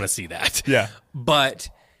 I don't want to see that. Yeah. But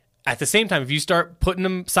at the same time, if you start putting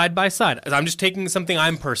them side by side, I'm just taking something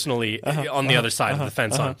I'm personally on the other side of the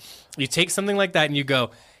fence on. You take something like that and you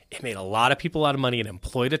go, it made a lot of people a lot of money. It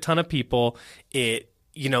employed a ton of people. It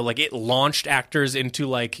launched actors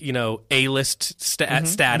into A-list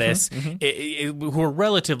status who were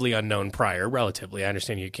relatively unknown prior. Relatively, I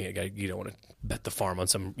understand you don't want to bet the farm on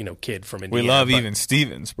some kid from Indiana. We love even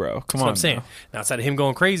Stevens, bro. Come on, what I'm saying. Now, outside of him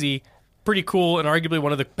going crazy, pretty cool and arguably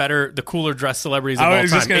one of the cooler dressed celebrities of all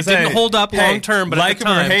time. It didn't hold up long term, but like at the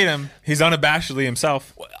time, him or hate him, he's unabashedly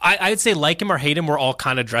himself. I'd say like him or hate him, we're all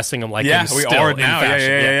kind of dressing him like him. We still are in now.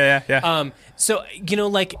 fashion. Yeah. So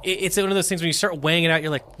it's one of those things when you start weighing it out,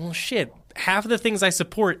 you're like, well, shit. Half of the things I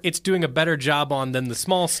support, it's doing a better job on than the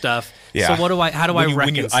small stuff. Yeah. So how do I reconcile?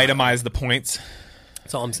 When you itemize the points,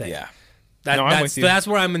 that's all I'm saying. Yeah. That's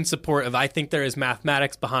where I'm in support of. I think there is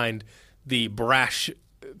mathematics behind the brash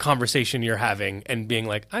conversation you're having and being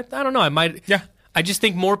like, I don't know, I might. Yeah. I just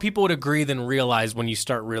think more people would agree than realize when you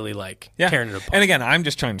start really tearing it apart. And again, I'm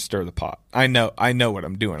just trying to stir the pot. I know what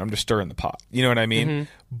I'm doing. I'm just stirring the pot. You know what I mean?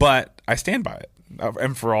 But I stand by it,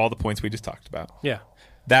 and for all the points we just talked about. Yeah.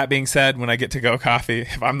 That being said, when I get to go coffee,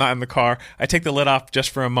 if I'm not in the car, I take the lid off just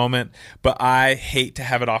for a moment, but I hate to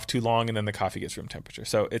have it off too long and then the coffee gets room temperature.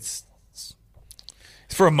 So it's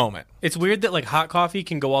for a moment. It's weird that hot coffee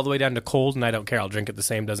can go all the way down to cold, and I don't care. I'll drink it the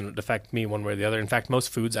same. Doesn't affect me one way or the other. In fact, most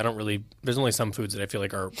foods, there's only some foods that I feel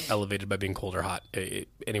like are elevated by being cold or hot.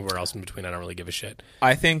 Anywhere else in between, I don't really give a shit.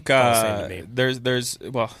 I think there's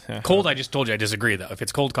cold. I just told you I disagree though. If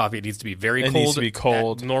it's cold coffee, it needs to be very cold. It needs to be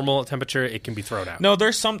cold. At normal temperature, it can be thrown out. No,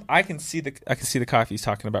 there's some. I can see the coffee he's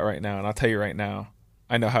talking about right now, and I'll tell you right now,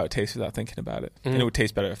 I know how it tastes without thinking about it, and it would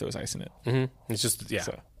taste better if there was ice in it. Mm-hmm. It's just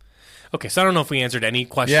So. Okay, so I don't know if we answered any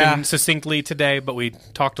question succinctly today, but we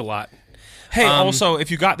talked a lot. Hey, also,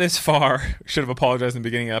 if you got this far, should have apologized in the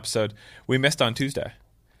beginning of the episode. We missed on Tuesday.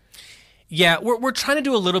 Yeah, we're trying to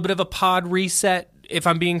do a little bit of a pod reset. If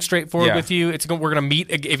I'm being straightforward with you, we're going to meet.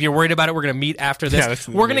 If you're worried about it, we're going to meet after this.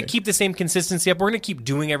 We're going to keep the same consistency up. We're going to keep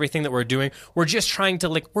doing everything that we're doing. We're just trying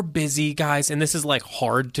to we're busy, guys, and this is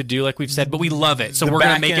hard to do, like we've said, but we love it. So we're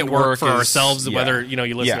going to make it work for ourselves, whether you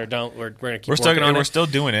listen or don't. We're going to keep working on it. We're still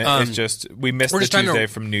doing it. It's just we missed the Tuesday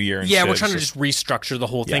from New Year. And we're trying to just restructure the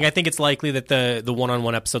whole thing. I think it's likely that the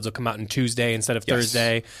one-on-one episodes will come out on Tuesday instead of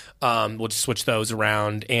Thursday. We'll just switch those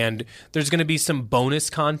around, and there's going to be some bonus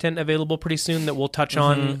content available pretty soon that we'll touch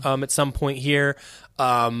on. At some point here,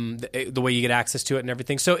 the way you get access to it and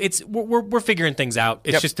everything. So we're figuring things out.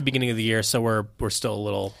 It's just the beginning of the year, so we're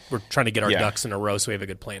still we're trying to get our ducks in a row so we have a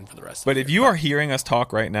good plan for the rest. But if you are hearing us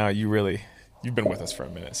talk right now, you've been with us for a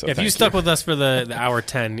minute. So if you stuck with us for the hour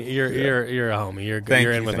 10, you're a homie.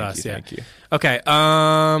 You're in with us. Thank you. Okay.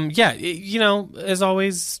 As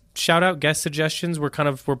always, shout out guest suggestions. We're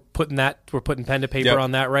putting pen to paper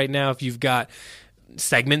on that right now. If you've got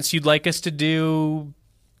segments you'd like us to do,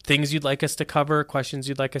 things you'd like us to cover, questions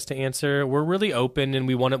you'd like us to answer. We're really open, and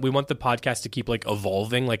we want the podcast to keep like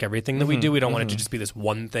evolving, like everything that we do. We don't want it to just be this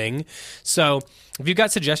one thing. So if you've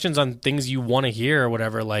got suggestions on things you want to hear or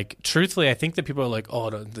whatever, like truthfully, I think that people are like, oh,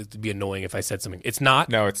 it'd be annoying if I said something. It's not.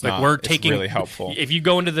 No, it's like not. We're it's taking really helpful. If you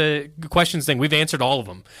go into the questions thing, we've answered all of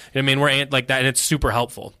them. I mean, we're like that, and it's super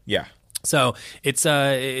helpful. Yeah. So it's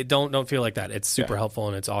don't feel like that. It's super helpful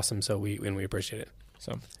and it's awesome. So we appreciate it.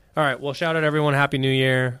 So. All right. Well, shout out everyone. Happy New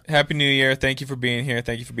Year. Happy New Year. Thank you for being here.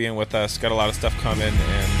 Thank you for being with us. Got a lot of stuff coming,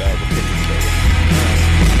 and we're pretty excited.